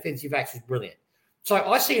clamped down defensive acts was brilliant. So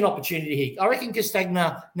I see an opportunity here. I reckon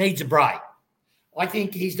Castagna needs a break. I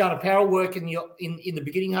think he's done a power work in the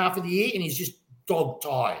beginning half of the year and he's just dog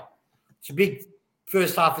tired. It's a big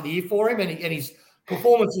first half of the year for him and his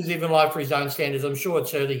performance is even low for his own standards. I'm sure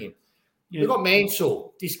it's hurting him. Yeah. We've got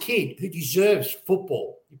Mansell, this kid who deserves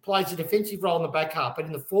football. He plays a defensive role in the back half, but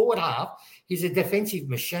in the forward half, he's a defensive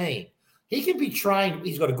machine. He can be trained.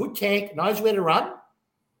 He's got a good tank, knows where to run.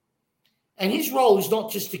 And his role is not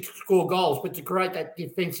just to score goals, but to create that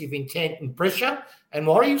defensive intent and pressure. And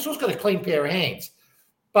Maury, he's also got a clean pair of hands.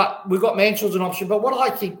 But we've got Mansell as an option. But what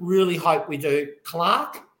I think really hope we do,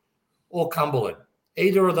 Clark or Cumberland,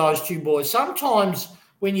 either of those 2 boys. Sometimes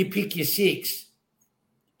when you pick your 6,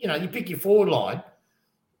 you pick your forward line,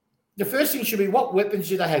 the first thing should be what weapons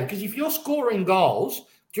do they have? Because if you're scoring goals,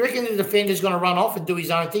 do you reckon the defender's going to run off and do his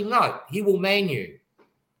own thing? No, he will man you.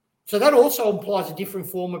 So that also implies a different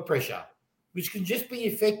form of pressure, which can just be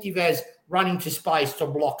effective as running to space to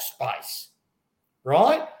block space,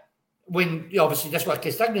 right? When obviously that's what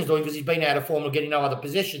Castagna's doing because he's been out of form and getting no other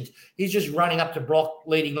possessions. He's just running up to block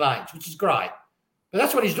leading lanes, which is great. But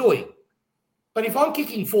that's what he's doing. But if I'm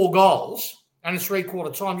kicking 4 goals and it's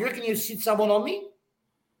 3/4 time, do you reckon you sit someone on me?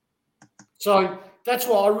 So that's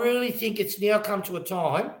why I really think it's now come to a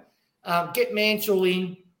time. Get Mansell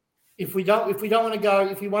in. If we want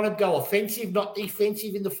to go offensive, not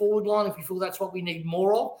defensive in the forward line, if we feel that's what we need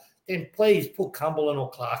more of, then please put Cumberland or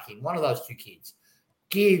Clark in, one of those 2 kids.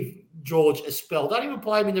 Give George a spell. Don't even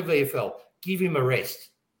play him in the VFL. Give him a rest.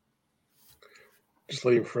 Just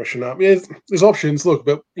let him freshen up. Yeah, there's options. Look,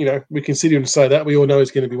 but, we consider him to say that. We all know he's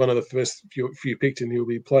going to be one of the first few picked and he'll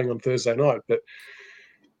be playing on Thursday night. But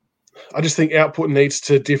I just think output needs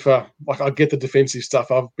to differ. Like, I get the defensive stuff.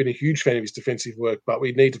 I've been a huge fan of his defensive work, but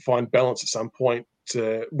we need to find balance at some point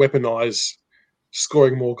to weaponise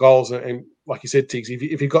scoring more goals. And like you said, Tiggs,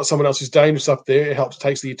 if you've got someone else who's dangerous up there, it helps,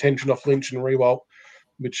 takes the attention off Lynch and Riewoldt,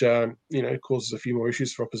 which, causes a few more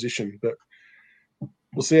issues for opposition. But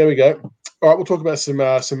we'll see how we go. All right, we'll talk about some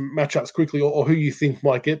matchups quickly, or who you think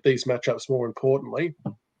might get these matchups more importantly.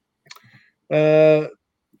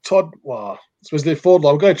 Todd, I suppose their forward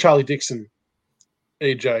line. We'll go Charlie Dixon,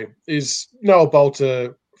 EJ. Is Noah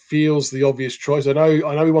Bolter feels the obvious choice? I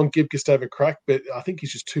know we want Gibcus to have a crack, but I think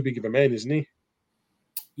he's just too big of a man, isn't he?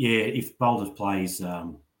 Yeah, if Bolter plays,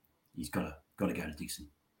 he's got to go to Dixon.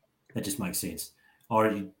 That just makes sense.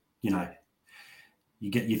 Or,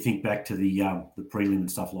 you think back to the prelim and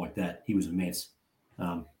stuff like that. He was a mess.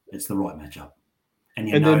 It's the right matchup, and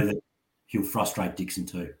that he'll frustrate Dixon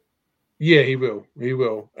too. Yeah, he will. He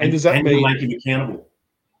will. And does that mean make him accountable?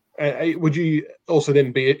 Would you also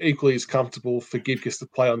then be equally as comfortable for Gibcus to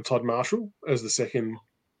play on Todd Marshall as the second?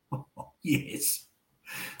 Yes.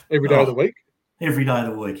 Every day of the week? Every day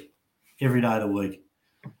of the week. Every day of the week.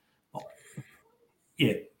 Oh,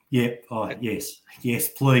 yeah. Yeah. Oh, yes. Yes,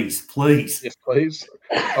 please. Please. Yes, please.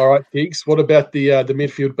 All right, Gigs. What about the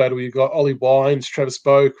midfield battle? You've got Ollie Wines, Travis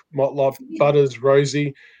Boak, Motlop, Butters,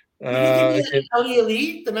 Rosie. Can you give me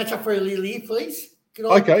Ali, the matchup for Ali, please?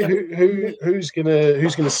 Okay, who's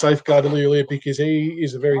gonna safeguard Ali because he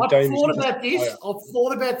is a very dangerous player. I've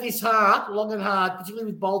thought about this long and hard,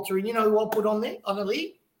 particularly with Bolter. And you know who I put on there on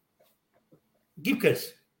Ali?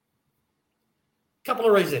 Gibcus. Couple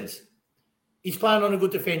of reasons. He's playing on a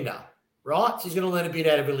good defender, right? So he's going to learn a bit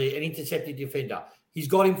out of an intercepted defender. He's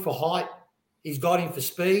got him for height. He's got him for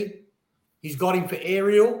speed. He's got him for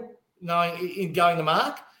aerial, in going the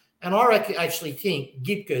mark. And I actually think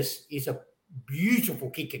Gibcus is a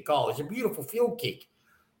beautiful kick at goal. It's a beautiful field kick.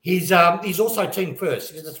 He's also team first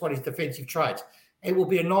because that's what his defensive traits. It will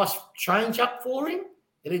be a nice change up for him.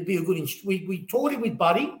 It'd be a good. We taught him with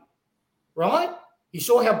Buddy, right? You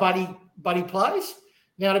saw how Buddy plays.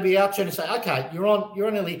 Now to be out there and say, okay, you're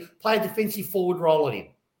on Ellie, play a defensive forward role at him.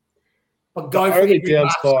 But go the for only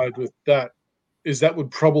downside with that is that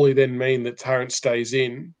would probably then mean that Tarrant stays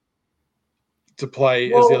in to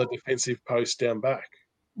play as the other defensive post down back.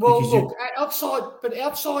 Well, look, outside of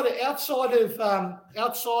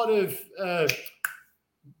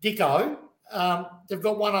Dicko, they've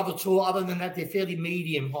got one other tool. Other than that, they're fairly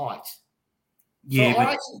medium height.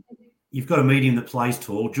 Yeah, so you've got a medium that plays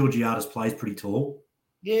tall. Georgiades plays pretty tall.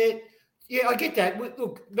 Yeah, I get that.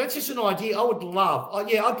 Look, that's just an idea. I would love.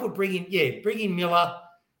 I'd bring in Miller,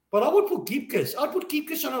 but I would put Gibcus. I'd put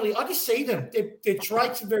Gibcus on Ali. I just see them. Their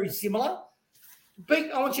traits are very similar.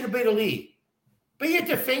 I want you to beat Ali. Be a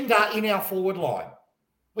defender in our forward line.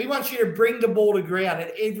 We want you to bring the ball to ground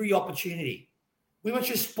at every opportunity. We want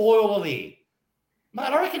you to spoil Ali.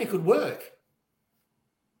 Mate, I reckon it could work.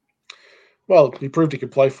 Well, he proved he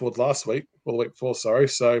could play forward last week, or the week before, sorry.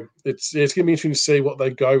 So it's going to be interesting to see what they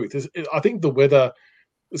go with. I think the weather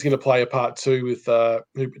is going to play a part too with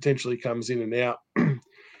who potentially comes in and out.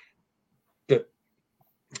 But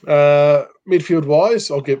midfield-wise,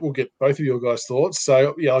 we'll get both of your guys' thoughts.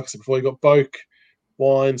 So, yeah, like I said before, you got Boak,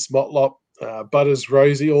 Wines, Motlop, Butters,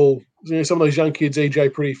 Rosie, all some of those young kids,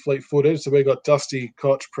 EJ pretty fleet-footed. So we've got Dusty,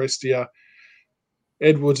 Koch, Prestia.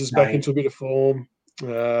 Edwards is back into a bit of form.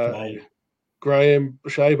 Graham,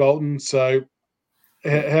 Shea Bolton. So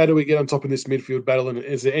how do we get on top of this midfield battle? And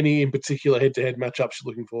is there any in particular head-to-head matchups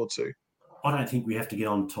you're looking forward to? I don't think we have to get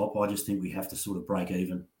on top. I just think we have to sort of break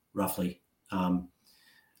even, roughly. And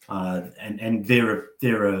they're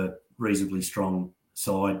a reasonably strong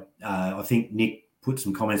side. I think Nick put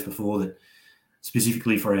some comments before that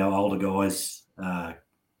specifically for our older guys,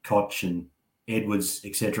 Koch and Edwards,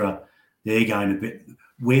 etc., they're going a bit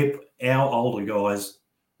where our older guys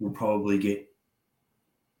will probably get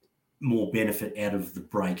more benefit out of the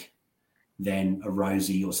break than a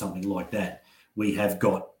Rosie or something like that. We have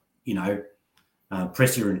got,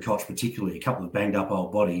 Prestia and Koch particularly, a couple of banged up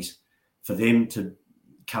old bodies. For them to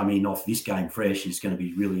come in off this game fresh is going to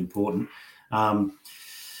be really important.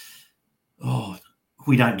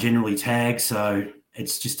 We don't generally tag, so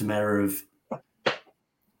it's just a matter of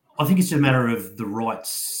the right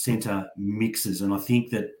centre mixes. And I think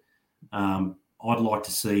that I'd like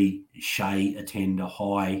to see Shea attend a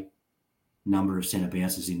high number of centre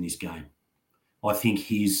bounces in this game. I think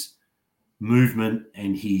his movement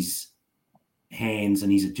and his hands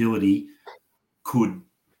and his agility could,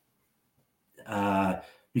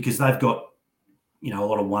 because they've got, a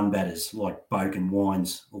lot of one-batters like Boak and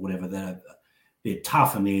Wines or whatever. They're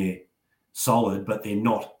tough and they're solid, but they're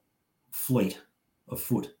not fleet of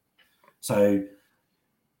foot. So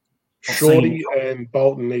Shorty and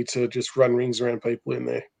Bolton need to just run rings around people in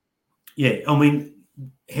there. Yeah, I mean,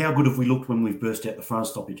 how good have we looked when we've burst out the front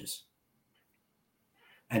stoppages?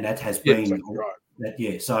 And that has been exactly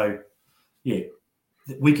right. So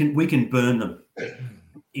we can burn them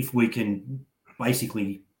if we can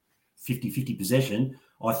basically 50-50 possession.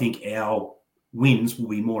 I think our wins will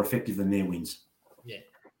be more effective than their wins. Yeah.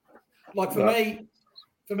 Like for me,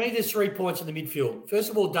 there's 3 points in the midfield. First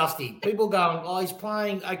of all, Dusty. People going, he's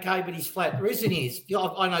playing okay, but he's flat. The reason is,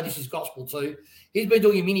 I know this is gospel too. He's been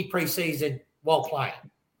doing a mini pre-season while playing,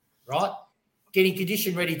 right? Getting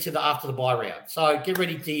condition ready after the bye round. So get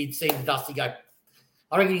ready to see Dusty go.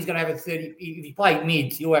 I reckon he's going to have a 30. If he plays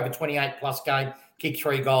mids, he'll have a 28-plus game, kick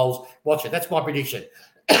 3 goals. Watch it. That's my prediction.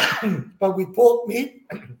 But with Port mid,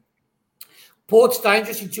 Port's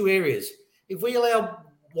dangerous in 2 areas. If we allow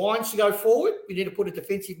Wines to go forward, we need to put a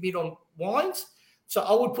defensive mid on Wines So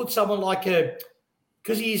I would put someone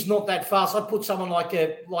because he is not that fast, I'd put someone like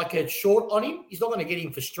a Short on him. He's not going to get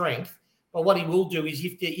him for strength, but what he will do is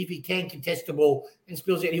if he can contest the ball and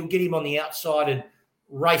spills out, he'll get him on the outside and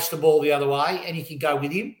race the ball the other way, and he can go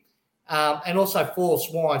with him. And also force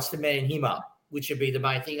Wines to man him up, which would be the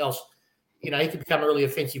main thing. Else, he can become a really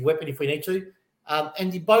offensive weapon if we need to.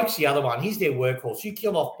 And Boak's the other one. He's their workhorse. You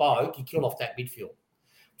kill off Boak, you kill off that midfield.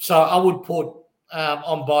 So I would put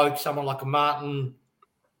on Boak someone like a Martin.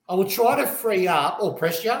 I would try to free up or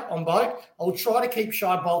pressure on Boak. I would try to keep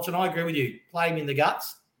Shai Bolton. I agree with you. Play him in the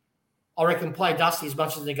guts. I reckon play Dusty as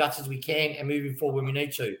much in the guts as we can and moving forward when we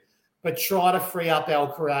need to. But try to free up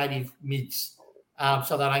our creative mids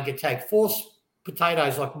so they don't get tagged. Force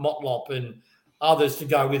potatoes like Motlop and others to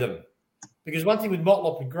go with them. Because one thing with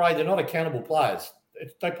Motlop and Gray, they're not accountable players.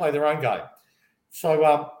 They play their own game. So,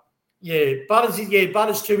 Butters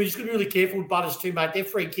too. We just got to be really careful with Butters too, mate. They're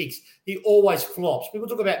free kicks. He always flops. People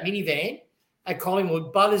talk about minivan at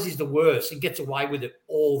Collingwood. Butters is the worst and gets away with it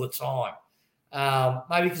all the time.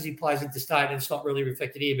 Maybe because he plays interstate and it's not really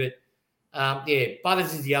reflected here. But,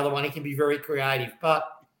 Butters is the other one. He can be very creative. But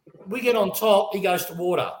we get on top, he goes to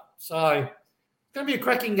water. So it's going to be a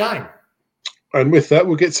cracking game. And with that,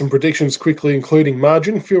 we'll get some predictions quickly, including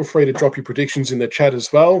margin. Feel free to drop your predictions in the chat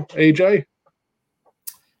as well. EJ?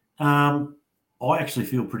 I actually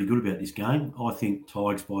feel pretty good about this game. I think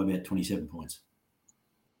Tigers by about 27 points.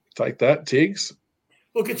 Take that, Tiggs.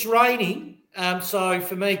 Look, it's raining. So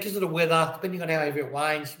for me, because of the weather, depending on how heavy it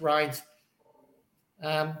rains, about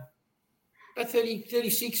 30,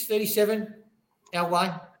 36, 37 our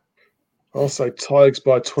way. I'll say Tigers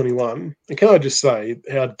by 21. And can I just say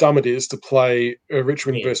how dumb it is to play a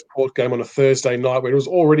Richmond versus Port game on a Thursday night where it was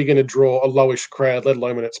already going to draw a lowish crowd, let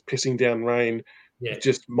alone when it's pissing down rain. Yeah. It's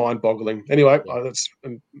just mind-boggling. Anyway, that's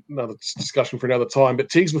another discussion for another time. But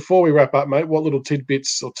Tiggs, before we wrap up, mate, what little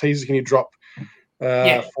tidbits or teasers can you drop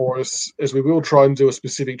for us, as we will try and do a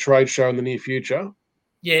specific trade show in the near future?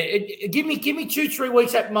 Yeah, give me 2-3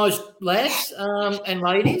 weeks at most, lads and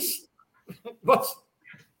ladies.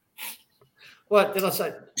 What did I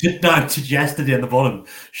say? No, Jasta down the bottom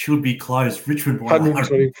should be closed. Richmond by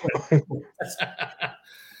 125.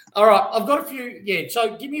 All right, I've got a few. Yeah,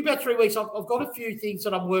 so give me about 3 weeks. I've got a few things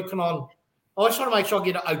that I'm working on. I just want to make sure I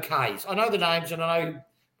get okays. I know the names and I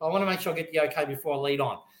want to make sure I get the okay before I lead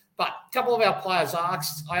on. But a couple of our players I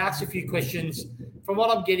asked a few questions. From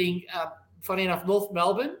what I'm getting, funny enough, North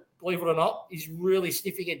Melbourne, believe it or not, is really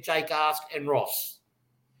sniffing at Jake Ask and Ross.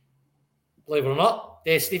 Believe it or not,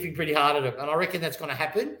 they're sniffing pretty hard at him. And I reckon that's going to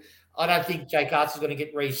happen. I don't think Jake Ask is going to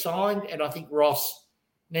get re-signed. And I think Ross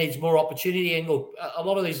needs more opportunity. And look, a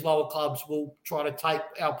lot of these lower clubs will try to take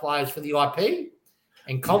our players for the IP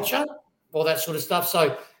and culture, all that sort of stuff.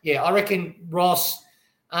 So, yeah, I reckon Ross,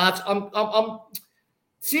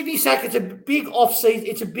 Sydney Sackett's a big off-season.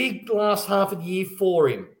 It's a big last half of the year for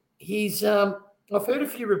him. He's, I've heard a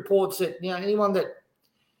few reports that, anyone that,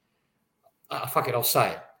 I'll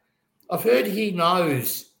say it. I've heard he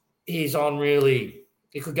knows he's on really,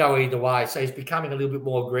 it could go either way. So he's becoming a little bit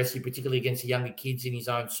more aggressive, particularly against the younger kids in his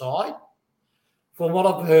own side. From what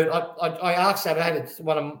I've heard, I asked that, I had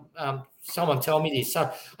someone tell me this.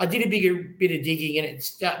 So I did a bit of digging, and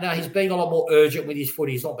he's being a lot more urgent with his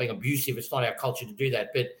footy. He's not being abusive. It's not our culture to do that,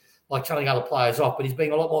 but like telling other players off, but he's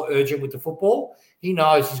being a lot more urgent with the football. He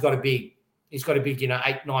knows he's got a big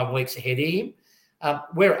 8-9 weeks ahead of him.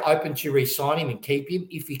 We're open to re-sign him and keep him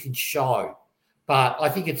if he can show. But I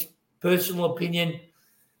think it's personal opinion.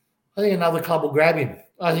 I think another club will grab him.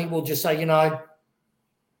 I think we'll just say,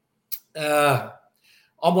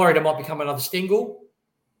 I'm worried it might become another Stengel,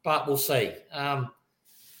 but we'll see.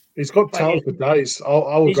 He's got talent for days.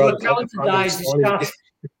 He's got talent for days.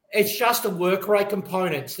 It's just a work rate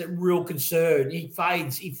components that real concern. He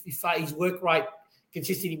fades. His work rate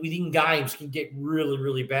consistency within games can get really,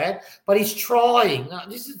 really bad. But he's trying.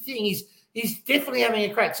 This is the thing. He's definitely having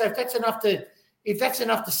a crack. So if that's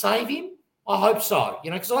enough to save him, I hope so.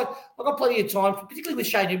 Because I've got plenty of time, particularly with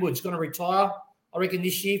Shane Edwards going to retire, I reckon,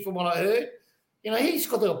 this year from what I heard. He's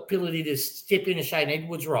got the ability to step in a Shane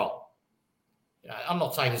Edwards role. I'm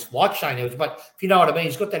not saying it's like Shane Edwards, but if you know what I mean,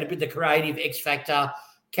 he's got that a bit of creative X factor,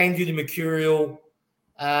 can do the mercurial,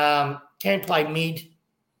 can play mid.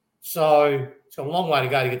 So it's got a long way to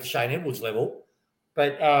go to get to Shane Edwards level.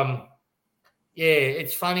 But,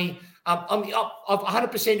 it's funny. I've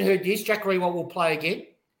 100% heard this. Jack Riewoldt will play again.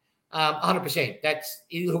 100%.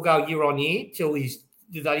 He'll go year on year till they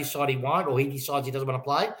decide he won't, or he decides he doesn't want to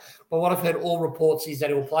play. But what I've heard all reports is that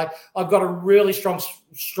he'll play. I've got a really strong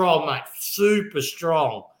mate, super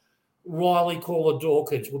strong. Riley Caller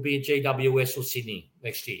Dawkins will be in GWS or Sydney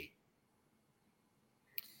next year.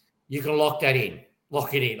 You can lock that in.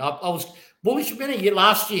 Lock it in. I was bullish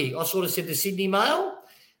last year. I sort of said the Sydney Mail,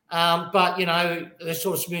 but they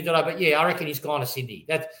sort of smoothed it over. But yeah, I reckon he's gone to Sydney.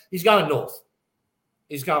 He's going north.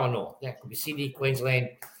 He's going north. Yeah, could be Sydney,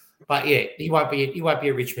 Queensland, but yeah, he won't be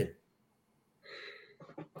at Richmond.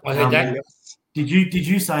 I heard that. Did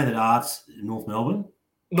you say that Art's North Melbourne?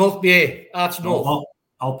 North, yeah, Art's north.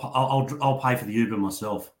 I'll pay for the Uber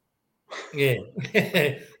myself. Yeah,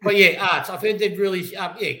 but yeah, Arts. I've heard they've really,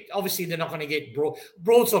 obviously they're not going to get Broad.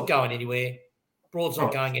 Broad's not going anywhere. Broad's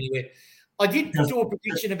not going anywhere. I did do a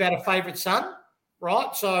prediction about a favourite son,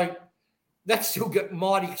 right? So that still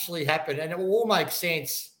might actually happen, and it will all make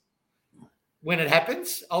sense when it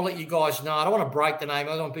happens. I'll let you guys know. I don't want to break the name.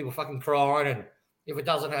 I don't want people fucking crying, and if it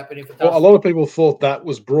doesn't happen, Well, a lot of people thought that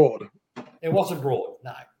was Broad. It wasn't Broad,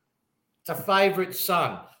 no. It's a favourite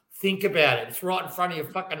son. Think about it. It's right in front of your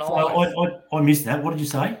fucking eyes. I missed that. What did you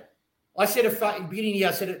say? I said at the beginning of the year,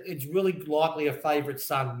 I said it's really likely a favourite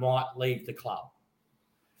son might leave the club.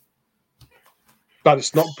 But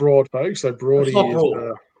it's not Broad, folks. So Broad is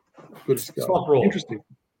good as It's not Broad. Interesting.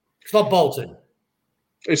 It's not Bolton.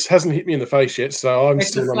 It hasn't hit me in the face yet, so I'm it's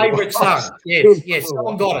still a favourite son. Yes.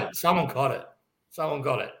 Someone got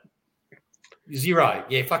it. 0.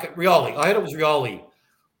 Yeah, fuck it. Rioli. I heard it was Rioli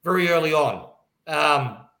very early on.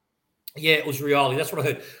 Yeah, it was Rioli. That's what I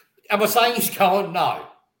heard. Am I saying he's going? No.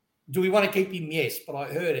 Do we want to keep him? Yes, but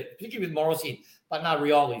I heard it, particularly with Morrissey. But no,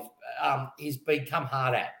 Rioli, he's become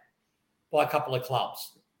hard at by a couple of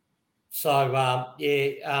clubs. So,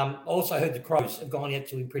 I also heard the Crows have gone out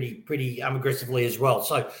to him pretty aggressively as well.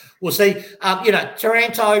 So we'll see.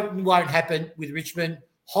 Taranto won't happen with Richmond.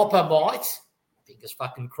 Hopper might. Fingers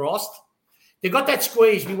fucking crossed. They've got that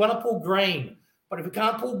squeeze. We want to pull Green. But if we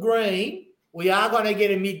can't pull Green, we are going to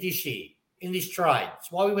get a mid this year in this trade.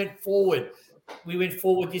 That's why we went forward.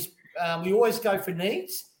 This. We always go for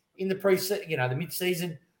needs in the the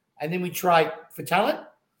mid-season, and then we trade for talent.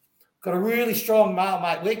 Got a really strong male,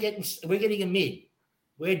 mate. We're getting a mid.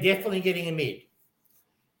 We're definitely getting a mid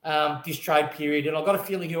this trade period, and I've got a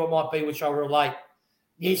feeling who it might be, which I'll relate.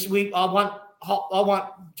 Yes, I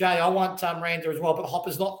want Jay. I want Randa as well, but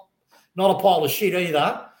Hopper's not a pile of shit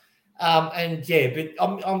either. But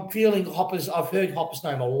I'm feeling Hopper's. I've heard Hopper's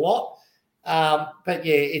name a lot, but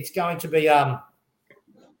yeah, it's going to be.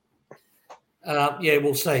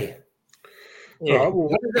 We'll see. Yeah, right, well,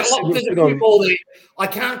 there's a few more there. I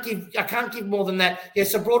can't give more than that. Yeah,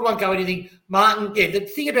 so Broad won't go anything. Martin, yeah, the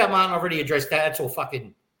thing about Martin, I've already addressed that. That's all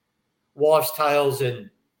fucking wives' tales and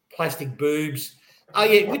plastic boobs. Oh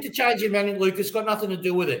yeah, with the change in Manning Lucas, got nothing to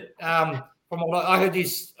do with it. From what I heard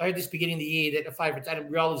this beginning of the year that the favourite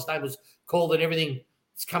Adam Riola's name was called and everything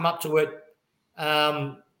has come up to it.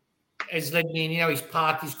 Has led me, he's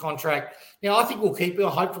parked his contract. Now I think we'll keep him.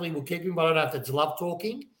 Hopefully we'll keep him, but I don't know if that's love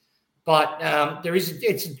talking. But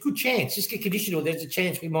it's a good chance. Just get conditional. There's a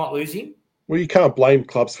chance we might lose him. Well, you can't blame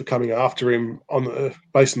clubs for coming after him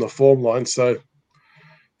based on the form line. So it'd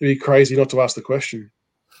be crazy not to ask the question.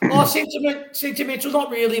 Oh, sentimental, not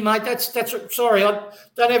really, mate. That's sorry. I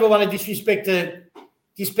don't ever want to disrespect a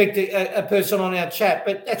person on our chat,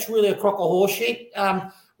 but that's really a crock of horse shit. I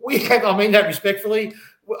mean that respectfully.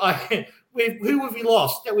 Who have we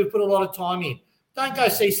lost that we've put a lot of time in? Don't go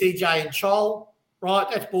see CJ and Chol. Right,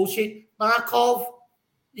 that's bullshit. Markov,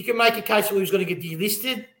 you can make a case where he was going to get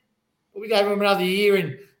delisted, but we gave him another year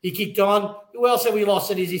and he kicked on. Who else have we lost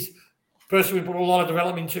that is this person we put a lot of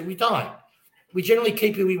development into? We don't. We generally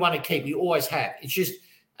keep who we want to keep. We always have. It's just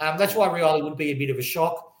that's why Rioli would be a bit of a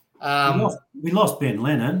shock. We lost Ben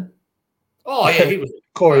Lennon. Oh, yeah, he was.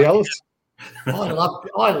 Corey Ellis. I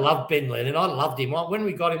love Ben Lennon. I loved him. When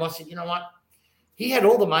we got him, I said, you know what? He had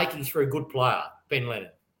all the makings for a good player, Ben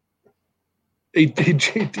Lennon. He did.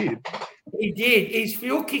 He did. His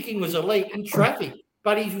field kicking was elite in traffic,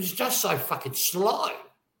 but he was just so fucking slow.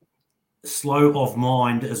 Slow of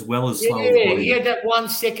mind as well as slow of body. Yeah, he had that 1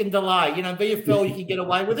 second delay. VFL, you can get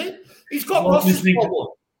away with it. He's got Ross's problem.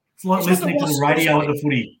 It's like listening to the radio at the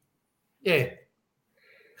footy. Yeah.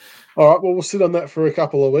 All right. Well, we'll sit on that for a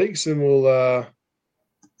couple of weeks, and we'll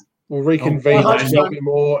reconvene a little bit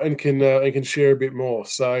more and can share a bit more.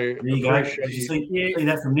 So there you go. Did you see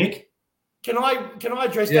that from Nick? Can I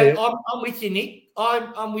address that? Yeah. I'm with you, Nick.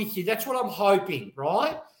 I'm with you. That's what I'm hoping,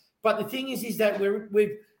 right? But the thing is that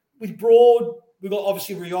with Broad, we've got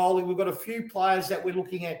obviously Rioli. We've got a few players that we're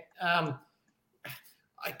looking at. How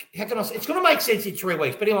can I say? It's going to make sense in 3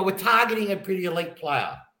 weeks. But anyway, we're targeting a pretty elite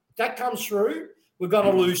player. If that comes through, we're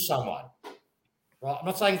going to lose someone. Right? I'm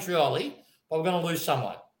not saying it's Rioli, but we're going to lose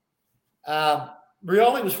someone.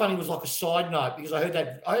 Rioli was funny. It was like a side note because I heard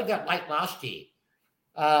that late last year.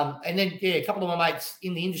 And then, a couple of my mates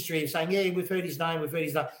in the industry are saying, we've heard his name,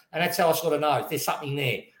 and that's how I sort of know there's something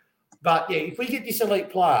there. But, if we get this elite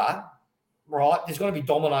player, right, there's going to be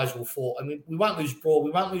dominoes will fall. I mean, we won't lose Broad.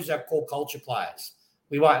 We won't lose our core culture players.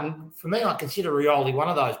 We won't. And for me, I consider Rioli one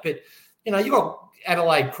of those. But, you've got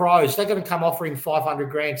Adelaide Crows. They're going to come offering 500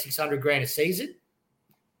 grand, 600 grand a season.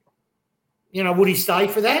 Would he stay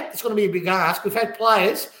for that? It's going to be a big ask. We've had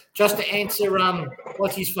players, just to answer,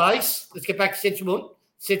 what's his face? Let's get back to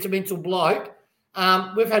sentimental bloke.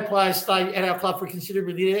 We've had players stay at our club for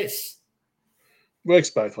considerably less.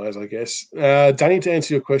 Works both ways, I guess. Danny, to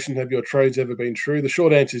answer your question, have your trades ever been true? The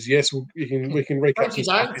short answer is yes. We can recap this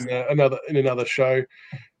stuff in another show.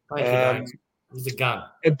 Thank you, Dave. It was a gun.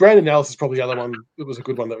 And Brandon Ellis is probably the other one. It was a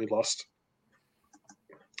good one that we lost.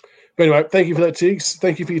 But anyway, thank you for that, Tiggs.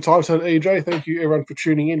 Thank you for your time tonight, EJ. Thank you, everyone, for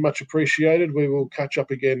tuning in. Much appreciated. We will catch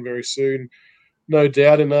up again very soon, no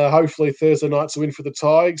doubt. And hopefully Thursday night's a win for the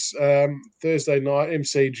Tigers. Thursday night,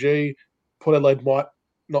 MCG. Port Adelaide might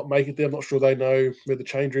not make it there. I'm not sure they know where the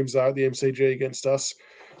change rooms are at the MCG against us.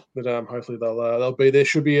 But hopefully they'll be there.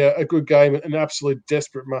 Should be a good game, an absolute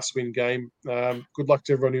desperate must-win game. Good luck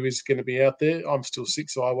to everyone who is going to be out there. I'm still sick,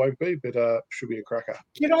 so I won't be, but should be a cracker.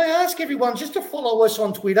 Can I ask everyone just to follow us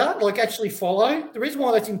on Twitter, actually follow? The reason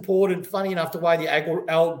why that's important, funny enough, the way the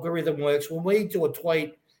algorithm works, when we do a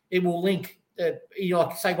tweet, it will link,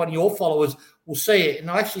 say one of your followers will see it, and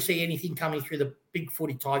they'll actually see anything coming through the Big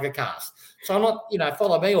Footy Tiger Cast. So I'm not,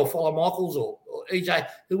 follow me or follow Michaels or EJ,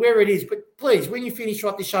 whoever it is. But please, when you finish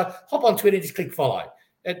this show, hop on Twitter and just click follow.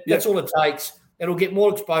 That's all it takes. It'll get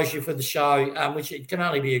more exposure for the show, which it can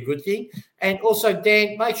only be a good thing. And also,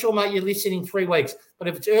 Dan, make sure, mate, you listen in 3 weeks. But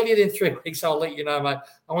if it's earlier than 3 weeks, I'll let you know, mate.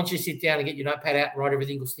 I want you to sit down and get your notepad out and write every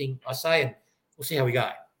single thing I say, and we'll see how we go.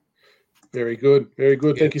 Very good. Very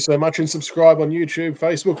good. Yeah. Thank you so much. And subscribe on YouTube,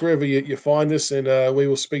 Facebook, wherever you find us. And we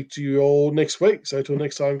will speak to you all next week. So till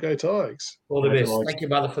next time, go Tigers. All the best. Thank you,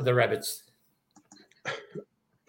 mother, for the rabbits.